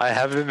 No, I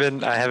haven't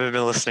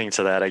been listening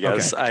to that, I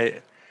guess.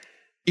 Okay.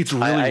 It's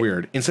really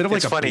weird. Instead of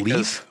like a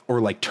bleep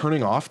or like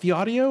turning off the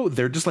audio,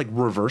 they're just like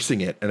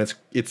reversing it. And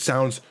it's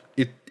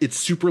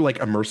super like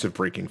immersive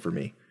breaking for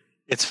me.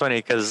 It's funny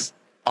because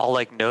I'll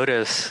like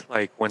notice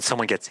like when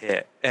someone gets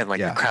hit and like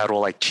the crowd will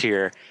like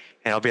cheer,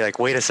 and I'll be like,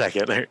 wait a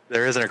second,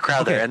 there isn't a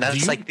crowd there. And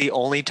that's like the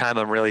only time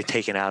I'm really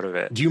taken out of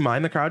it. Do you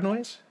mind the crowd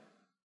noise?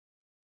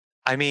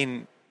 I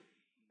mean,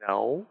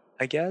 no,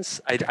 I guess.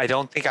 I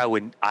don't think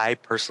I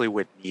personally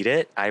would need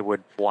it. I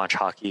would watch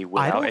hockey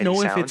without any sound. I don't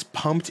know if it's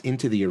pumped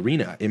into the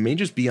arena. It may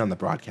just be on the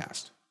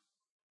broadcast.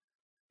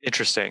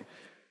 Interesting.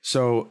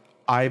 So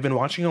I've been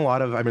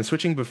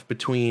switching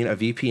between a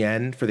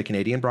VPN for the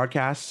Canadian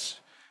broadcasts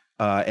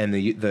and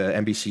the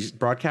NBC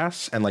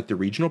broadcasts and like the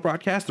regional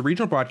broadcasts. The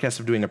regional broadcasts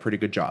are doing a pretty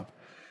good job.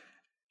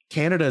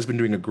 Canada has been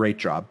doing a great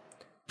job.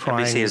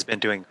 NBC has been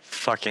doing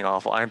fucking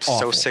awful. I'm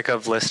so sick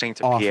of listening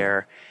to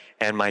Pierre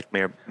and Mike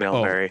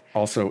Milbury.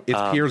 Also, it's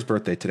Pierre's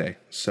birthday today.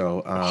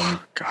 So,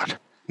 God.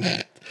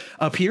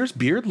 Pierre's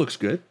beard looks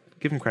good.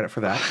 Give him credit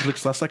for that. He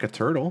looks less like a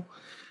turtle.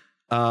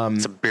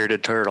 It's a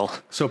bearded turtle.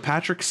 So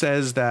Patrick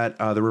says that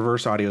the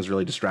reverse audio is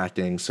really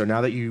distracting. So now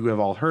that you have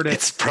all heard it,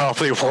 it's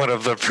probably one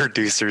of the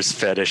producer's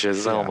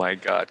fetishes. Yeah. Oh my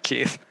God,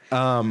 Keith.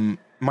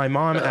 My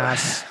mom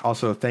asks,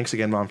 also, thanks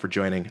again, Mom, for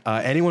joining.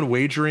 Anyone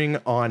wagering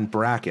on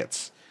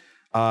brackets?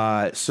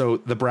 So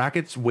the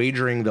brackets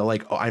wagering,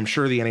 I'm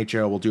sure the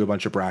NHL will do a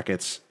bunch of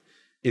brackets.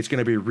 It's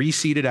going to be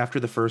reseeded after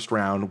the first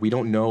round. We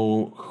don't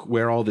know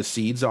where all the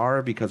seeds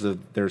are because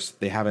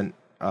they haven't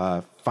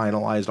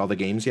finalized all the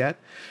games yet.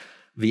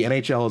 The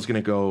NHL is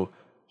going to go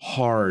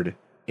hard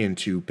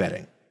into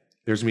betting.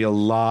 There's going to be a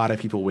lot of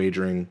people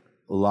wagering,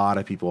 a lot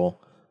of people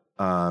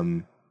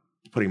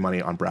putting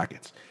money on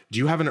brackets. Do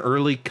you have an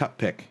early cup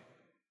pick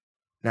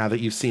now that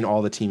you've seen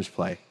all the teams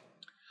play?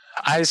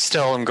 I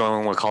still am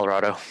going with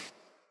Colorado.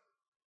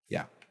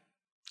 Yeah.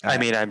 I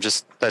mean,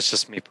 that's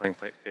just me playing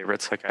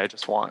favorites. Like, I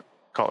just want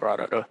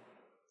Colorado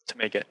to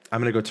make it. I'm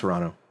going to go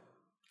Toronto.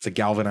 It's a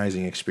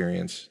galvanizing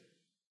experience.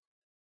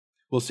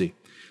 We'll see.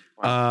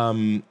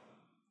 Wow.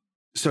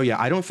 So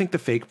yeah, I don't think the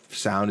fake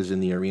sound is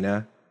in the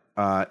arena.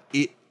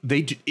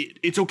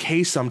 It's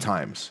okay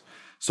sometimes.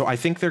 So I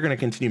think they're going to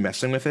continue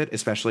messing with it,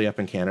 especially up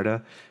in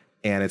Canada,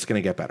 and it's going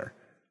to get better.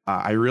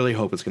 I really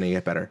hope it's going to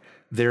get better.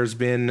 There's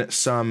been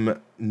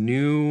some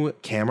new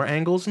camera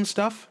angles and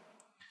stuff.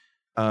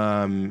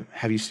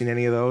 Have you seen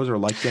any of those or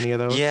liked any of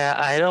those? Yeah,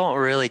 I don't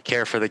really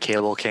care for the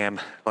cable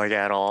cam like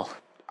at all.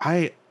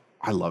 I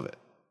love it.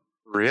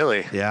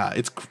 Really? Yeah,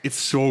 it's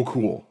so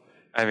cool.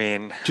 I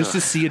mean, just to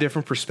see a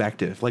different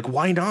perspective. Like,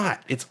 why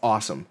not? It's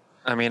awesome.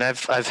 I mean,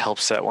 I've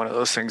helped set one of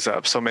those things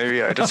up, so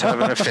maybe I just have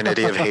an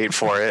affinity of hate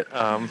for it.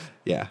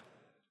 Yeah.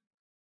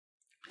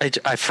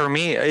 For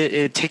me,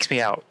 it takes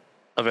me out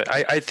of it.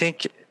 I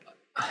think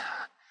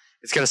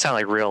it's gonna sound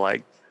like real,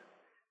 like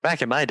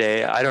back in my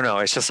day. I don't know.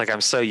 It's just like I'm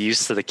so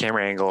used to the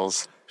camera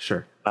angles.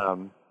 Sure.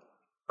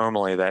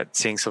 Normally, that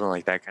seeing something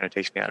like that kind of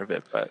takes me out of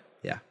it. But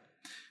yeah.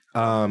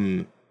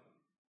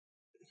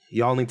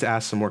 Y'all need to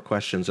ask some more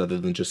questions other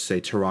than just say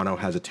Toronto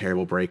has a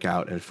terrible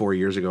breakout and 4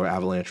 years ago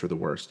Avalanche were the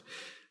worst.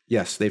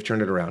 Yes, they've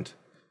turned it around.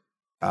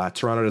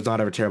 Toronto does not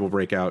have a terrible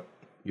breakout.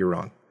 You're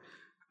wrong.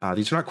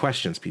 These are not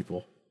questions,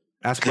 people.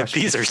 Ask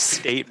questions. These are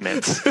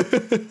statements.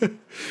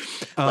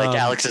 Like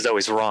Alex is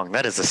always wrong.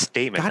 That is a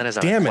statement. That is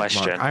not a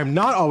question. Mark, I'm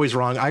not always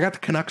wrong. I got the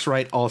Canucks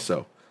right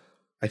also,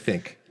 I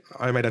think.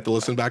 I might have to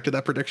listen back to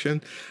that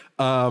prediction.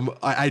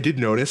 I did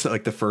notice that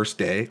like the first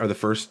day or the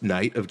first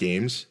night of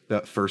games,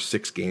 the first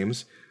 6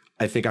 games,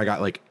 I think I got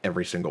like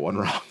every single one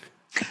wrong.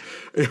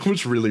 It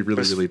was really,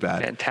 really, really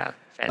bad.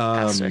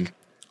 Fantastic.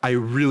 I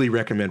really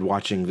recommend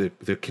watching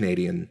the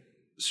Canadian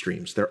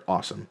streams. They're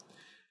awesome.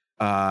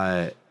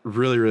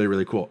 Really, really,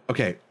 really cool.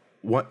 Okay.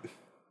 What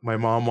my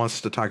mom wants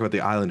to talk about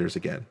the Islanders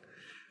again.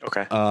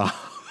 Okay.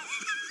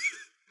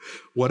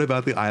 What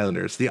about the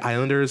Islanders? The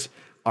Islanders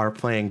are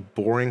playing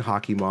boring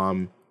hockey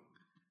mom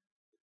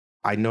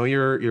I know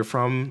you're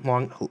from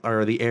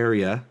the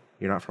area.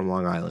 You're not from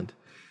Long Island,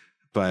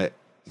 but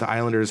the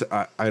Islanders,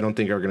 I don't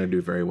think are going to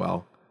do very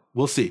well.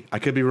 We'll see. I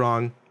could be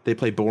wrong. They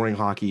play boring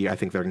hockey. I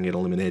think they're going to get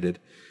eliminated.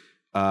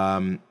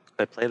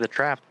 They play the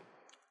trap.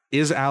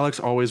 Is Alex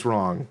always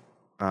wrong?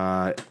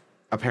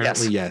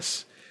 Apparently,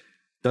 yes.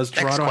 Does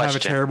Toronto have a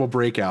terrible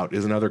breakout?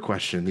 Is another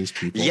question. These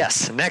people.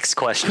 Yes. Next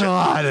question.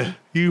 God,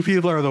 you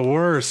people are the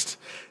worst.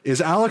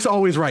 Is Alex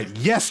always right?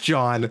 Yes,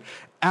 John.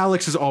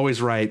 Alex is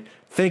always right.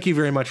 Thank you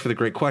very much for the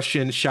great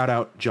question. Shout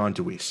out John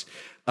DeWeese.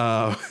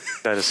 That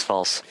is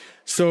false.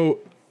 So,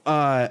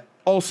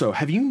 also,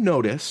 have you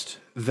noticed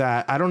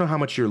that, I don't know how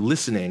much you're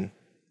listening.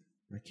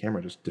 My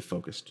camera just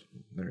defocused.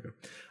 There we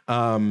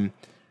go.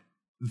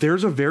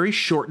 There's a very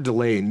short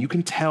delay, and you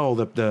can tell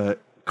that the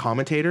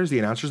commentators, the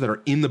announcers that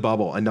are in the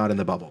bubble and not in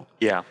the bubble.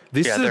 Yeah.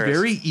 This is a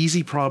very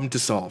easy problem to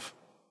solve.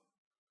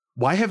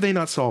 Why have they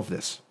not solved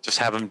this? Just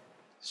have them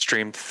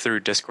stream through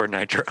Discord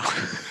Nitro.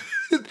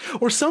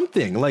 Or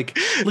something. Like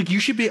you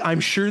should be, I'm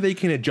sure they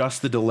can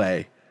adjust the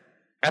delay.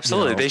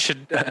 Absolutely. They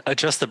should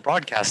adjust the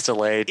broadcast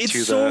delay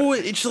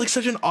it's like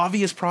such an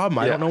obvious problem.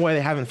 I don't know why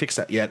they haven't fixed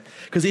that yet,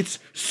 because it's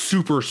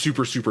super,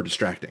 super, super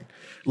distracting.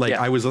 Like,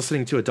 I was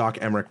listening to a Doc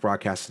Emmerich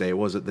broadcast today.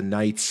 Was it the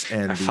Knights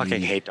and I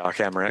fucking hate Doc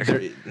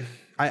Emmerich.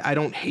 I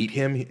don't hate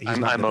him.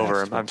 I'm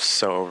over him. I'm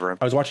so over him.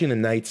 I was watching the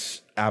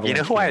Knights Avalanche.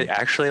 You know who I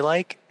actually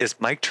like is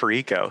Mike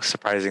Tirico,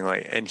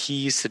 surprisingly. And he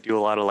used to do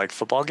a lot of like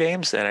football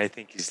games, and I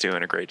think he's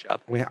doing a great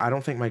job. Wait, I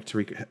don't think Mike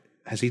Tirico,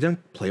 has he done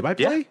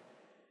play-by-play?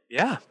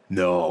 Yeah.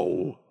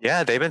 No.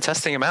 Yeah, they've been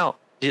testing him out.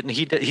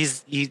 He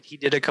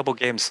did a couple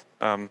games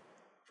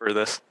for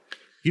this.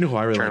 You know who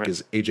I really like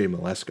is AJ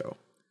Malesko.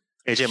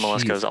 AJ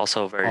Malesko is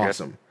also very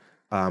awesome.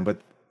 But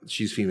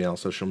she's female,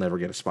 so she'll never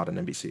get a spot on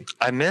NBC.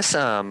 I miss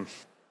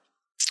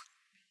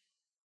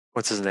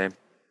what's his name?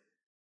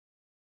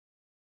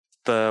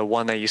 The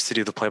one that used to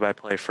do the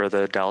play-by-play for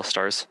the Dallas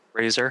Stars,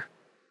 Razor.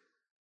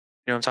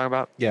 You know what I'm talking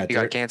about? Yeah, he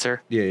got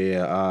cancer.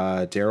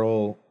 Yeah.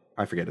 Daryl,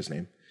 I forget his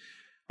name.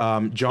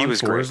 John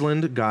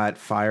Forsland got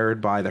fired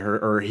by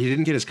or he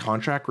didn't get his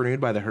contract renewed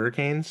by the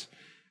Hurricanes,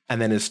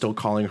 and then is still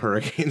calling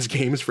Hurricanes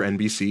games for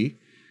NBC.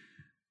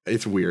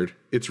 It's weird.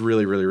 It's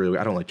really, really, really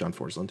weird. I don't like John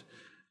Forsland.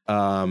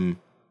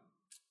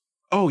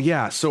 Oh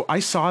yeah, so I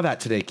saw that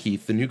today,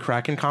 Keith, the new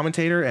Kraken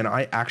commentator, and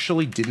I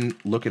actually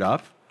didn't look it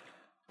up.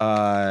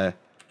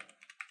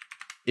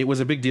 It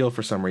was a big deal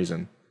for some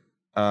reason.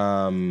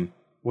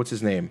 What's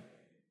his name?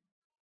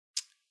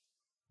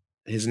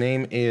 His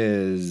name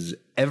is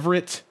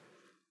Everett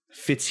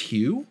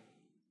Fitzhugh.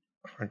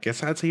 I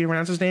guess that's how you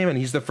pronounce his name, and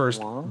he's the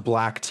first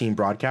black team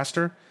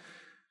broadcaster.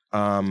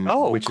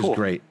 Which is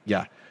great.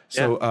 Yeah.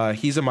 So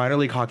he's a minor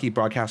league hockey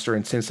broadcaster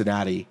in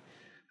Cincinnati.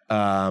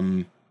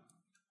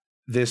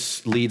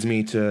 This leads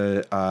me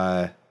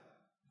to,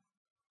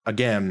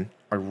 again,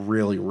 I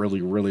really,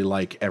 really, really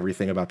like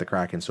everything about the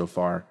Kraken so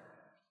far.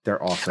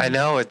 They're awesome. I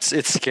know, it's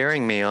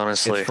scaring me,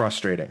 honestly. It's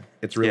frustrating.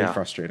 It's really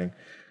frustrating.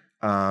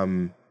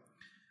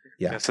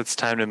 Guess it's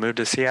time to move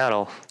to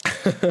Seattle.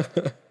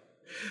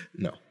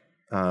 No,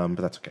 but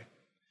that's okay.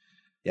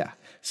 Yeah.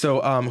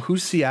 So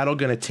who's Seattle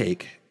going to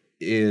take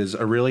is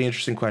a really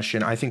interesting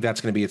question. I think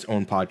that's going to be its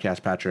own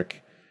podcast,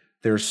 Patrick.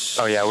 There's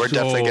we're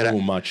definitely so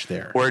much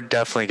there. We're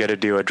definitely going to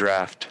do a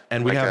draft.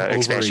 And we have an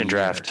expansion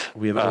draft.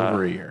 We have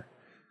over a year.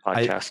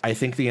 Podcast. I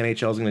think the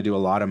NHL is going to do a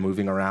lot of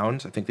moving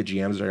around. I think the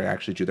GMs are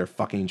actually do their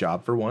fucking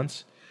job for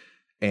once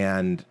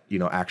and,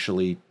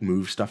 actually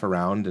move stuff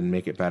around and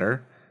make it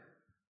better.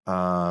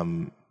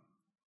 Blum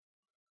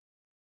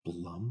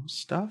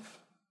stuff?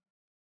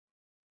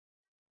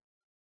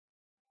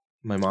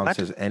 My mom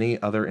says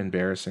any other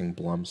embarrassing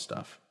Blum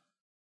stuff.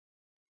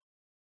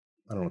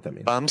 I don't know what that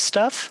means. Bum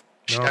stuff?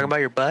 Is she talking about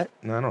your butt?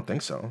 No, I don't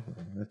think so.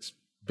 It's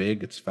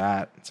big. It's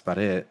fat. That's about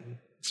it.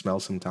 It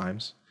smells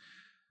sometimes.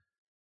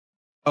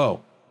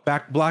 Oh,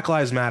 Black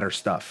Lives Matter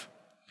stuff.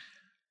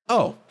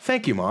 Oh,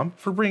 thank you, Mom,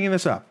 for bringing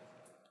this up.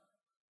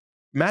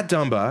 Matt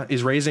Dumba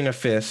is raising a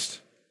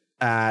fist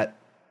at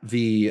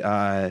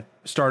the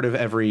start of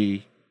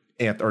every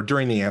anthem, or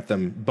during the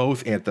anthem,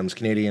 both anthems,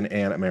 Canadian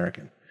and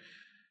American.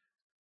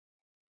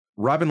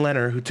 Robin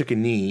Lehner, who took a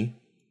knee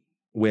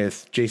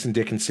with Jason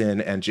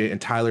Dickinson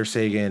and Tyler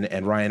Sagan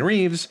and Ryan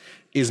Reeves,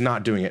 is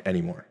not doing it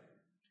anymore,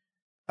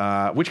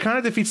 which kind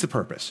of defeats the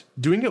purpose.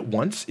 Doing it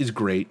once is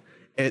great.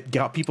 It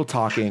got people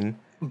talking.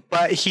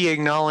 But he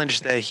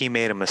acknowledged that he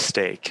made a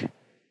mistake.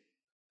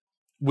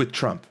 With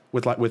Trump,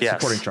 with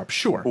supporting Trump.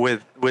 Sure.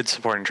 With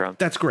supporting Trump.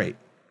 That's great.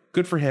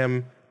 Good for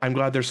him. I'm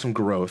glad there's some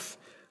growth.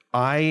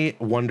 I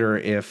wonder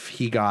if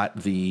he got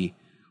the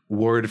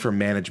word from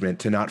management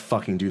to not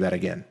fucking do that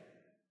again.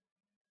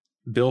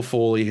 Bill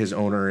Foley, his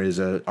owner, is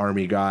an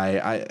Army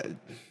guy.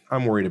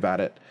 I'm worried about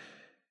it.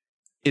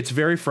 It's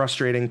very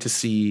frustrating to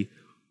see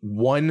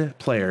one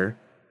player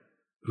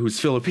who's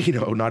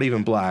Filipino, not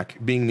even black,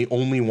 being the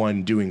only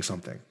one doing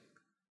something.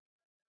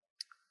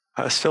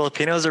 Us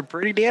Filipinos are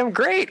pretty damn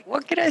great.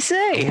 What can I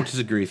say? I won't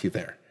disagree with you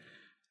there.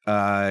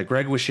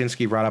 Greg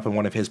Wyshynski brought up in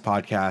one of his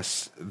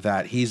podcasts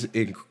that he's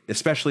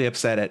especially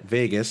upset at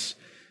Vegas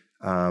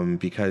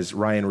because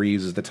Ryan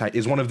Reeves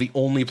is one of the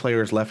only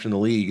players left in the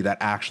league that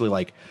actually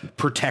like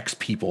protects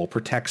people,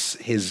 protects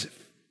his,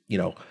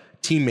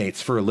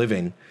 teammates for a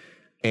living,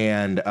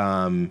 and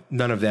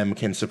none of them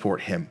can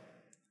support him.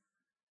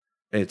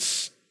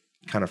 It's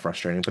kind of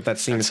frustrating, but that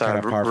seems kind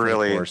of par for the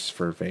course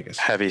for Vegas.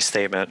 Heavy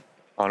statement,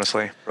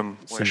 honestly, from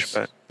Wish,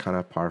 but kind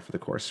of par for the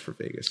course for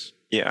Vegas.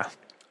 Yeah.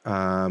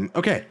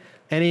 Okay.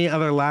 Any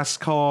other last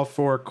call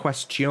for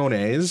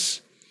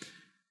questiones?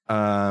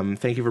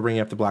 Thank you for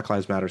bringing up the Black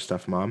Lives Matter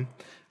stuff, Mom.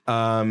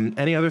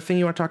 Any other thing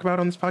you want to talk about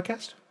on this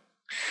podcast?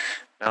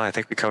 No, I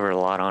think we covered a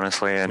lot,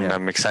 honestly, and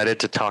I'm excited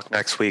to talk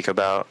next week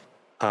about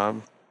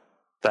the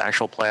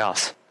actual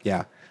playoffs.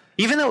 Yeah.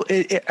 Even though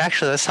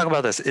actually, let's talk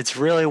about this. It's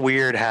really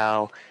weird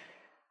how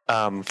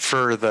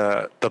for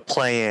the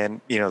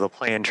play-in, the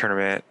play-in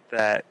tournament,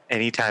 that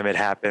anytime it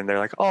happened, they're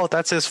like, "Oh,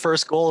 that's his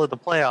first goal in the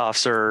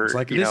playoffs," or it's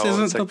like this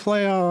isn't the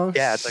playoffs.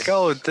 Yeah, it's like,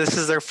 "Oh, this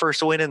is their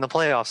first win in the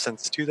playoffs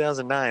since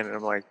 2009," and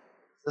I'm like, "Is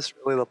this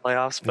really the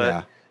playoffs?"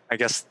 But I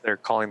guess they're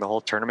calling the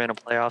whole tournament a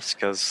playoffs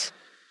because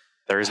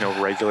there is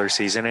no regular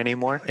season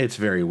anymore. It's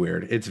very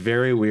weird. It's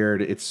very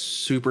weird. It's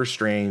super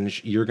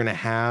strange. You're gonna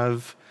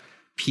have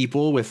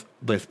people with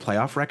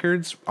playoff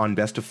records on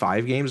best of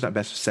 5 games, not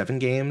best of 7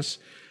 games.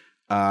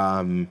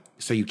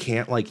 So you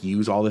can't like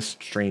use all this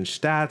strange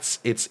stats.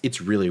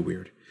 It's really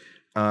weird.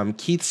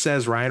 Keith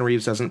says Ryan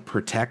Reeves doesn't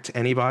protect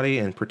anybody,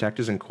 and protect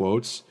is in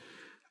quotes.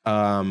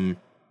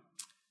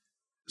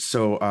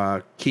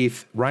 So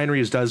Keith, Ryan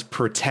Reeves does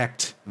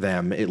protect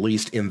them, at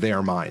least in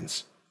their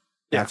minds.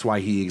 That's why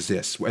he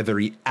exists. Whether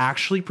he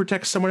actually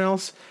protects someone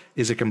else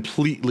is a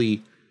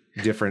completely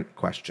different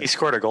question. He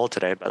scored a goal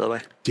today, by the way.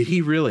 Did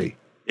he really?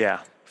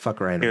 Yeah. Fuck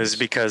Ryan Reeves. It was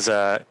because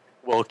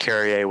Will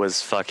Carrier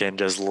was fucking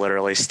just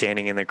literally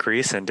standing in the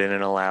crease and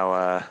didn't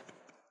allow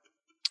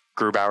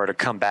Grubauer to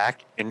come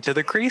back into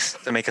the crease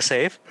to make a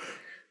save.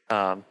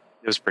 It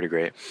was pretty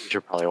great. You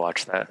should probably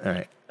watch that. All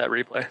right. That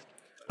replay.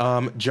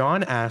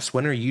 John asks,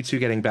 when are you two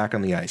getting back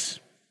on the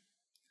ice?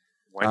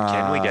 When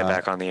can we get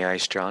back on the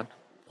ice, John?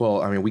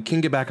 Well, I mean, we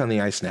can get back on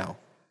the ice now.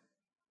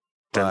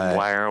 Then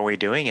why aren't we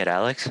doing it,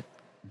 Alex?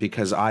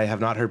 Because I have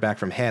not heard back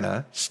from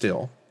Hannah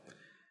still,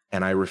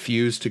 and I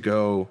refuse to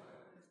go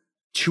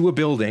to a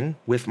building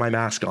with my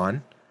mask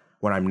on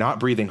when I'm not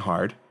breathing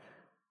hard,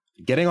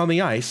 getting on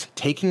the ice,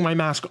 taking my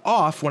mask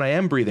off when I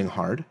am breathing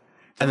hard,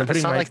 and then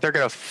it's not like they're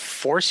going to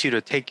force you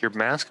to take your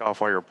mask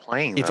off while you're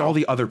playing. It's all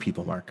the other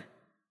people, Mark.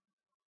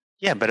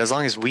 Yeah, but as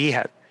long as we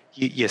have,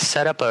 you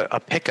set up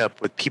a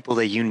pickup with people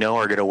that you know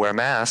are going to wear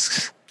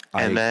masks,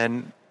 and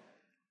then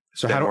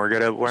we're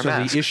going to wear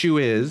masks. So the issue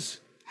is,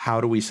 how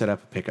do we set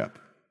up a pickup?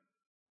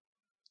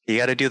 You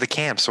got to do the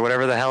camps or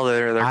whatever the hell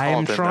they're called.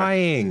 I'm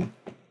trying,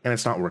 and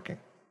it's not working.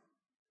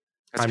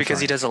 That's because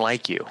he doesn't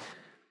like you.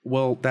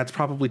 Well, that's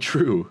probably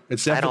true.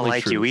 It's definitely true. I don't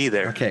like you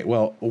either. Okay,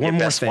 well, one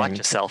more thing. Watch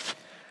yourself.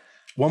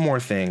 One more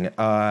thing.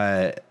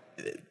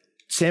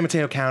 San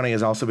Mateo County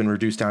has also been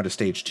reduced down to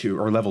stage 2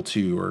 or level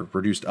 2 or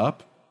reduced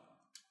up.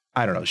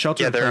 I don't know.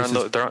 Shelter in place is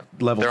level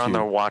 2. They're on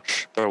their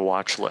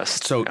watch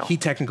list. So he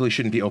technically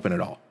shouldn't be open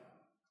at all.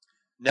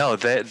 No,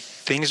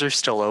 things are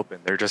still open.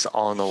 They're just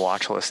all on the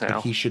watch list now.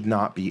 But he should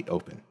not be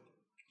open.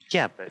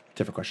 Yeah, but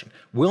different question.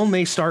 Will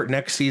they start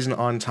next season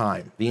on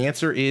time? The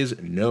answer is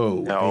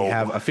no. They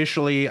have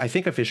officially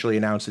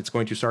announced it's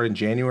going to start in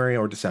January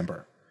or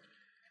December.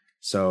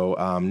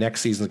 So next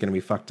season is going to be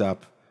fucked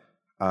up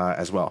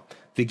as well.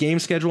 The game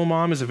schedule,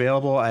 Mom, is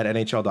available at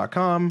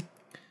NHL.com.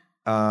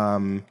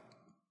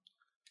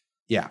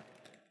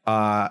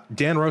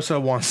 Dan Rosa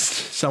wants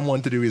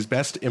someone to do his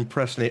best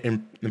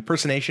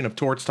impersonation of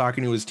Torts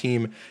talking to his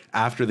team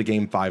after the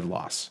Game 5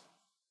 loss.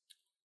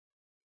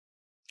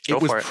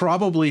 It was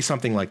probably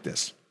something like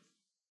this.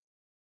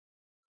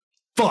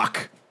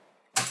 Fuck.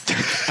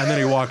 And then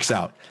he walks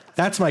out.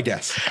 That's my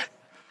guess.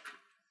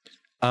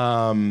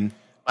 Mine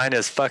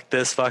is fuck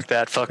this, fuck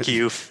that, fuck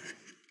you.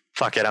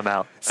 Fuck it, I'm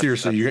out.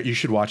 Seriously, you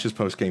should watch his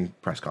post-game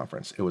press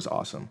conference. It was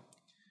awesome.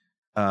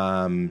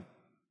 All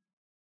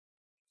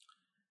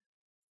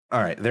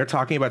right, they're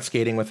talking about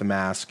skating with a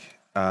mask.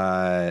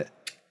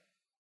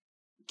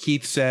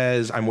 Keith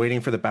says, I'm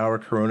waiting for the Bauer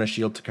Corona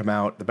Shield to come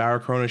out. The Bauer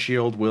Corona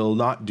Shield will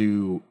not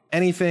do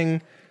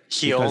anything.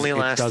 He only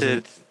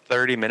lasted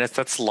 30 minutes.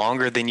 That's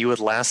longer than you would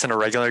last in a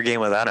regular game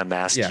without a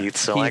mask, Keith.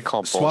 So I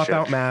call bullshit. Swap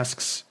out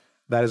masks.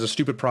 That is a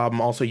stupid problem.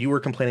 Also, you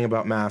were complaining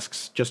about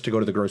masks just to go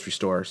to the grocery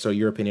store, so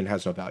your opinion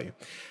has no value.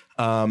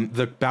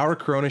 The Bauer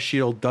Corona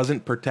Shield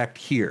doesn't protect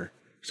here,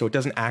 so it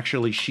doesn't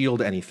actually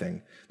shield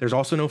anything. There's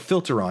also no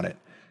filter on it.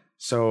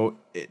 So,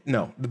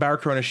 no, the Bauer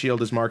Corona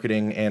Shield is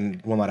marketing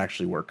and will not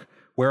actually work.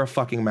 Wear a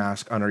fucking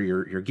mask under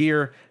your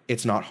gear.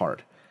 It's not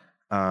hard.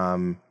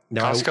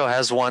 Costco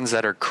has ones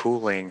that are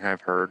cooling,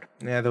 I've heard.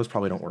 Yeah, those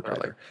probably don't work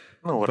either.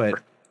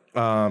 Whatever.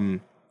 But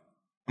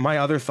my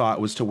other thought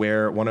was to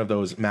wear one of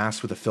those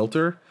masks with a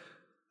filter.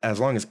 As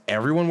long as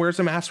everyone wears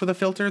a mask with a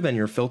filter, then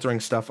you're filtering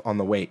stuff on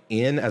the way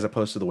in as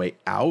opposed to the way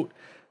out.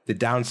 The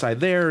downside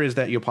there is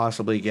that you'll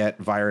possibly get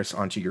virus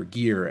onto your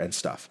gear and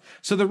stuff.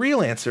 So the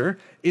real answer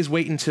is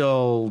wait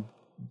until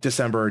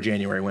December or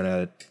January when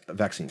a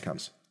vaccine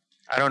comes.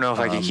 I don't know if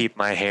I can keep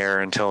my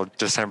hair until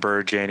December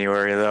or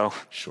January though.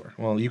 Sure.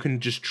 Well, you can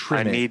just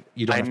trim it.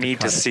 You don't have to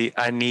cut it.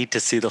 I need to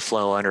see the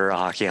flow under a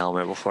hockey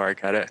helmet before I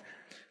cut it.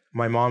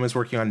 My mom is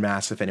working on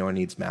masks if anyone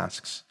needs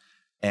masks.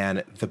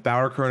 And the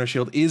Bauer Corona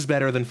Shield is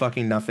better than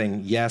fucking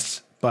nothing.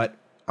 Yes, but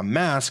a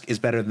mask is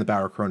better than the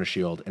Bauer Corona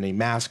Shield. And a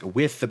mask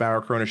with the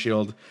Bauer Corona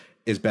Shield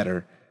is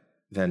better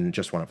than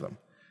just one of them.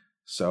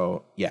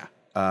 So, yeah.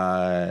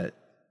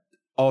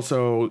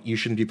 Also, you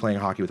shouldn't be playing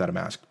hockey without a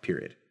mask,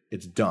 period.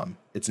 It's dumb.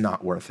 It's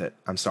not worth it.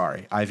 I'm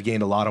sorry. I've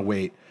gained a lot of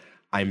weight.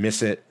 I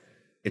miss it.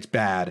 It's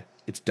bad.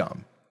 It's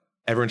dumb.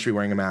 Everyone should be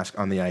wearing a mask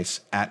on the ice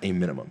at a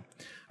minimum.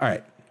 All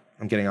right.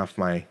 I'm getting off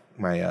my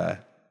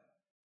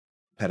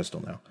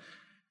pedestal now.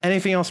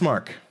 Anything else,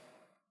 Mark?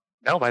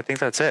 No, I think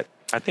that's it.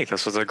 I think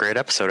this was a great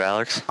episode,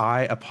 Alex.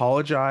 I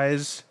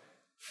apologize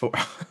for...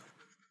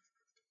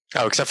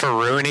 Oh, except for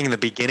ruining the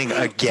beginning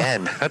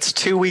again. That's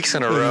 2 weeks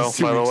in a row,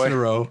 by the way. 2 weeks in a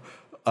row.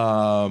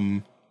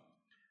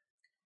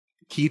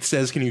 Keith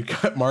says, can you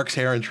cut Mark's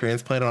hair and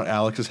transplant it on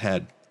Alex's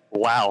head?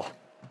 Wow.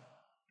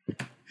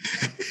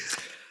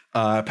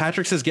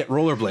 Patrick says, get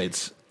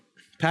rollerblades.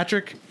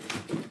 Patrick,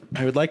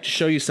 I would like to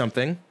show you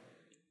something,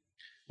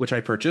 which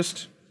I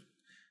purchased.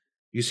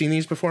 You seen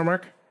these before,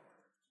 Mark?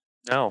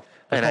 No,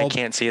 and I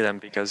can't see them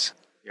because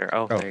you're...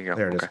 Oh, there you go.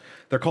 There it is.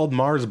 They're called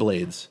Mars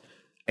Blades.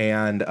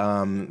 And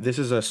this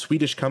is a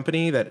Swedish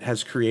company that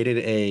has created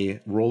a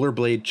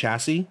rollerblade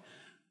chassis,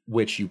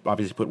 which you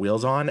obviously put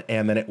wheels on,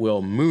 and then it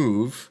will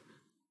move.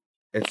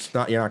 It's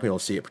not, you're not going to be able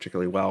to see it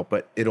particularly well,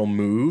 but it'll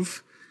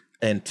move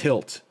and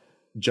tilt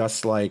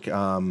just like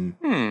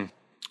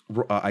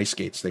ice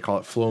skates. They call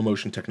it flow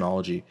motion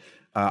technology.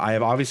 I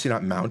have obviously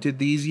not mounted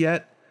these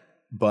yet,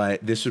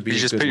 but this would be you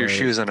just put your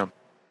shoes in them.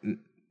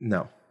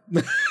 No,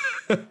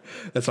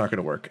 that's not going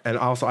to work. And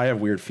also, I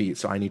have weird feet,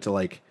 so I need to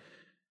like.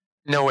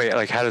 No, wait,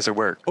 like how does it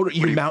work? Oh,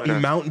 you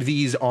mount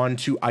these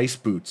onto ice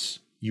boots.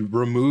 You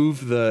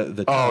remove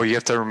the oh, you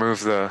have to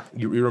remove the...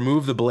 You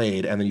remove the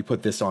blade, and then you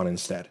put this on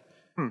instead.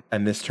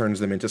 And this turns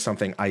them into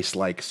something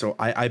ice-like. So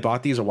I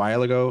bought these a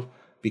while ago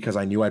because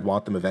I knew I'd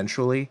want them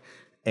eventually.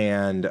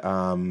 And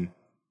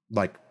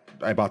like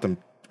I bought them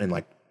in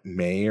like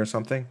May or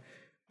something.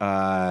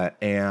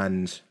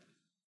 And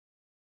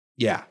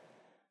yeah,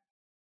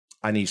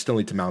 I still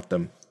need to mount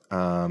them.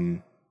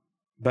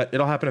 But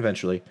it'll happen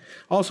eventually.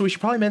 Also, we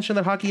should probably mention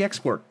that Hockey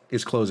Export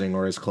is closing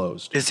or is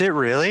closed. Is it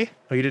really?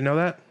 Oh, you didn't know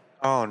that?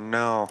 Oh,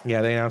 no.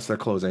 Yeah, they announced they're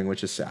closing,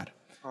 which is sad.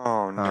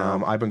 Oh,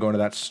 no. I've been going to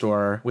that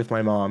store with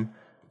my mom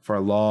for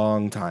a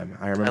long time.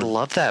 I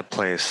love that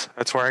place.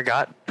 That's where I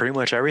got pretty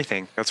much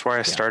everything. That's where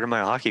I started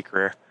my hockey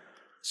career.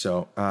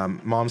 So,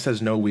 Mom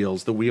says no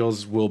wheels. The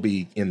wheels will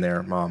be in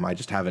there, Mom. I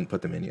just haven't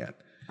put them in yet.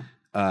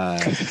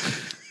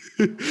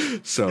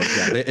 So,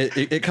 yeah,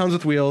 it comes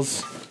with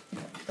wheels.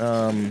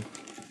 Oh,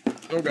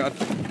 God.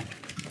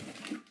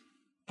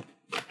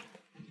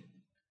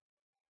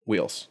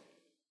 Wheels.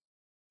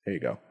 There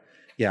you go.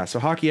 Yeah, so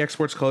Hockey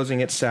Export's closing.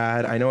 It's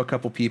sad. I know a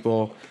couple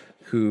people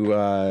who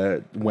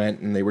went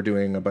and they were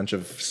doing a bunch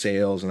of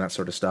sales and that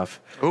sort of stuff.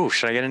 Oh,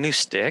 should I get a new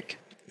stick?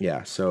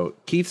 Yeah, so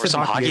Keith said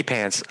some hockey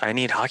pants. I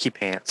need hockey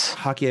pants.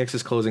 Hockey X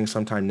is closing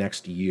sometime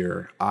next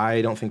year.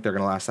 I don't think they're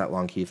going to last that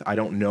long, Keith. I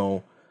don't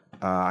know.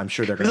 I'm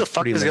sure they're going to... Who the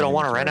fuck is going to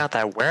want to rent out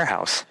that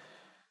warehouse?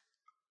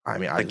 I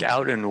mean, like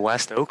out in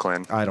West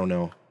Oakland. I don't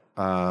know.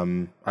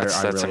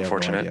 That's really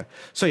unfortunate. No,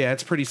 so yeah,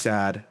 it's pretty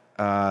sad.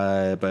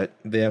 But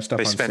they have stuff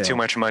on sale. They spend too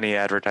much money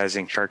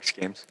advertising Sharks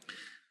games.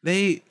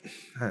 I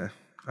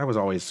was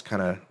always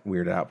kind of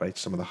weirded out by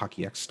some of the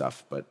Hockey X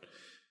stuff, but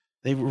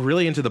they were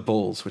really into the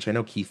Bulls, which I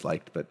know Keith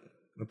liked, but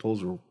the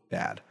Bulls were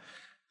bad.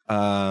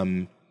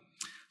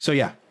 So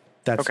yeah,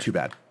 that's too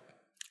bad.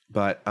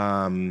 But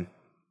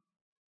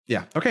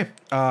yeah, okay.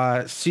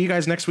 See you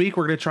guys next week.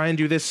 We're gonna try and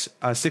do this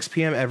 6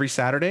 p.m. every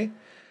Saturday.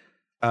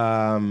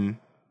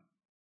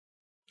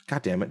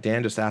 God damn it,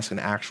 Dan just asked an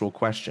actual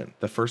question.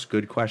 The first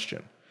good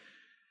question.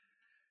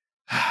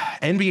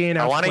 NBA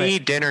announced... I want to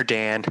eat dinner,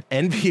 Dan.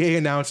 NBA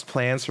announced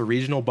plans for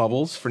regional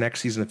bubbles for next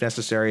season if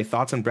necessary.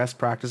 Thoughts on best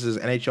practices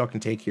NHL can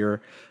take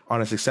here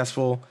on a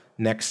successful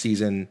next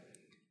season.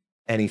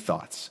 Any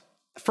thoughts?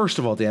 First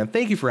of all, Dan,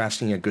 thank you for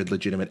asking a good,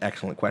 legitimate,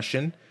 excellent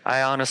question.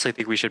 I honestly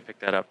think we should pick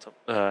that up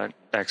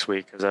next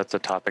week because that's a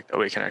topic that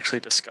we can actually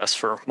discuss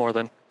for more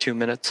than 2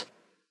 minutes.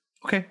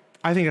 Okay.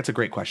 I think that's a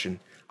great question.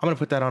 I'm going to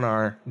put that on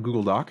our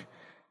Google Doc.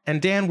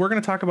 And Dan, we're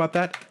going to talk about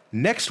that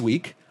next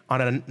week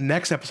on a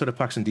next episode of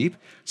Pucks and Deep.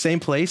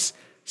 Same place,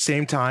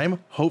 same time,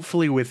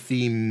 hopefully with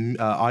the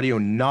audio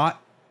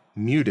not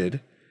muted.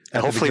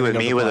 And hopefully with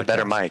me with a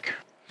better mic.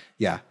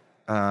 Yeah.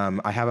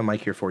 I have a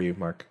mic here for you,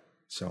 Mark.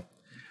 So,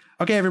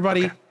 okay,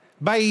 everybody. Okay.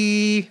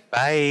 Bye.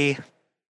 Bye.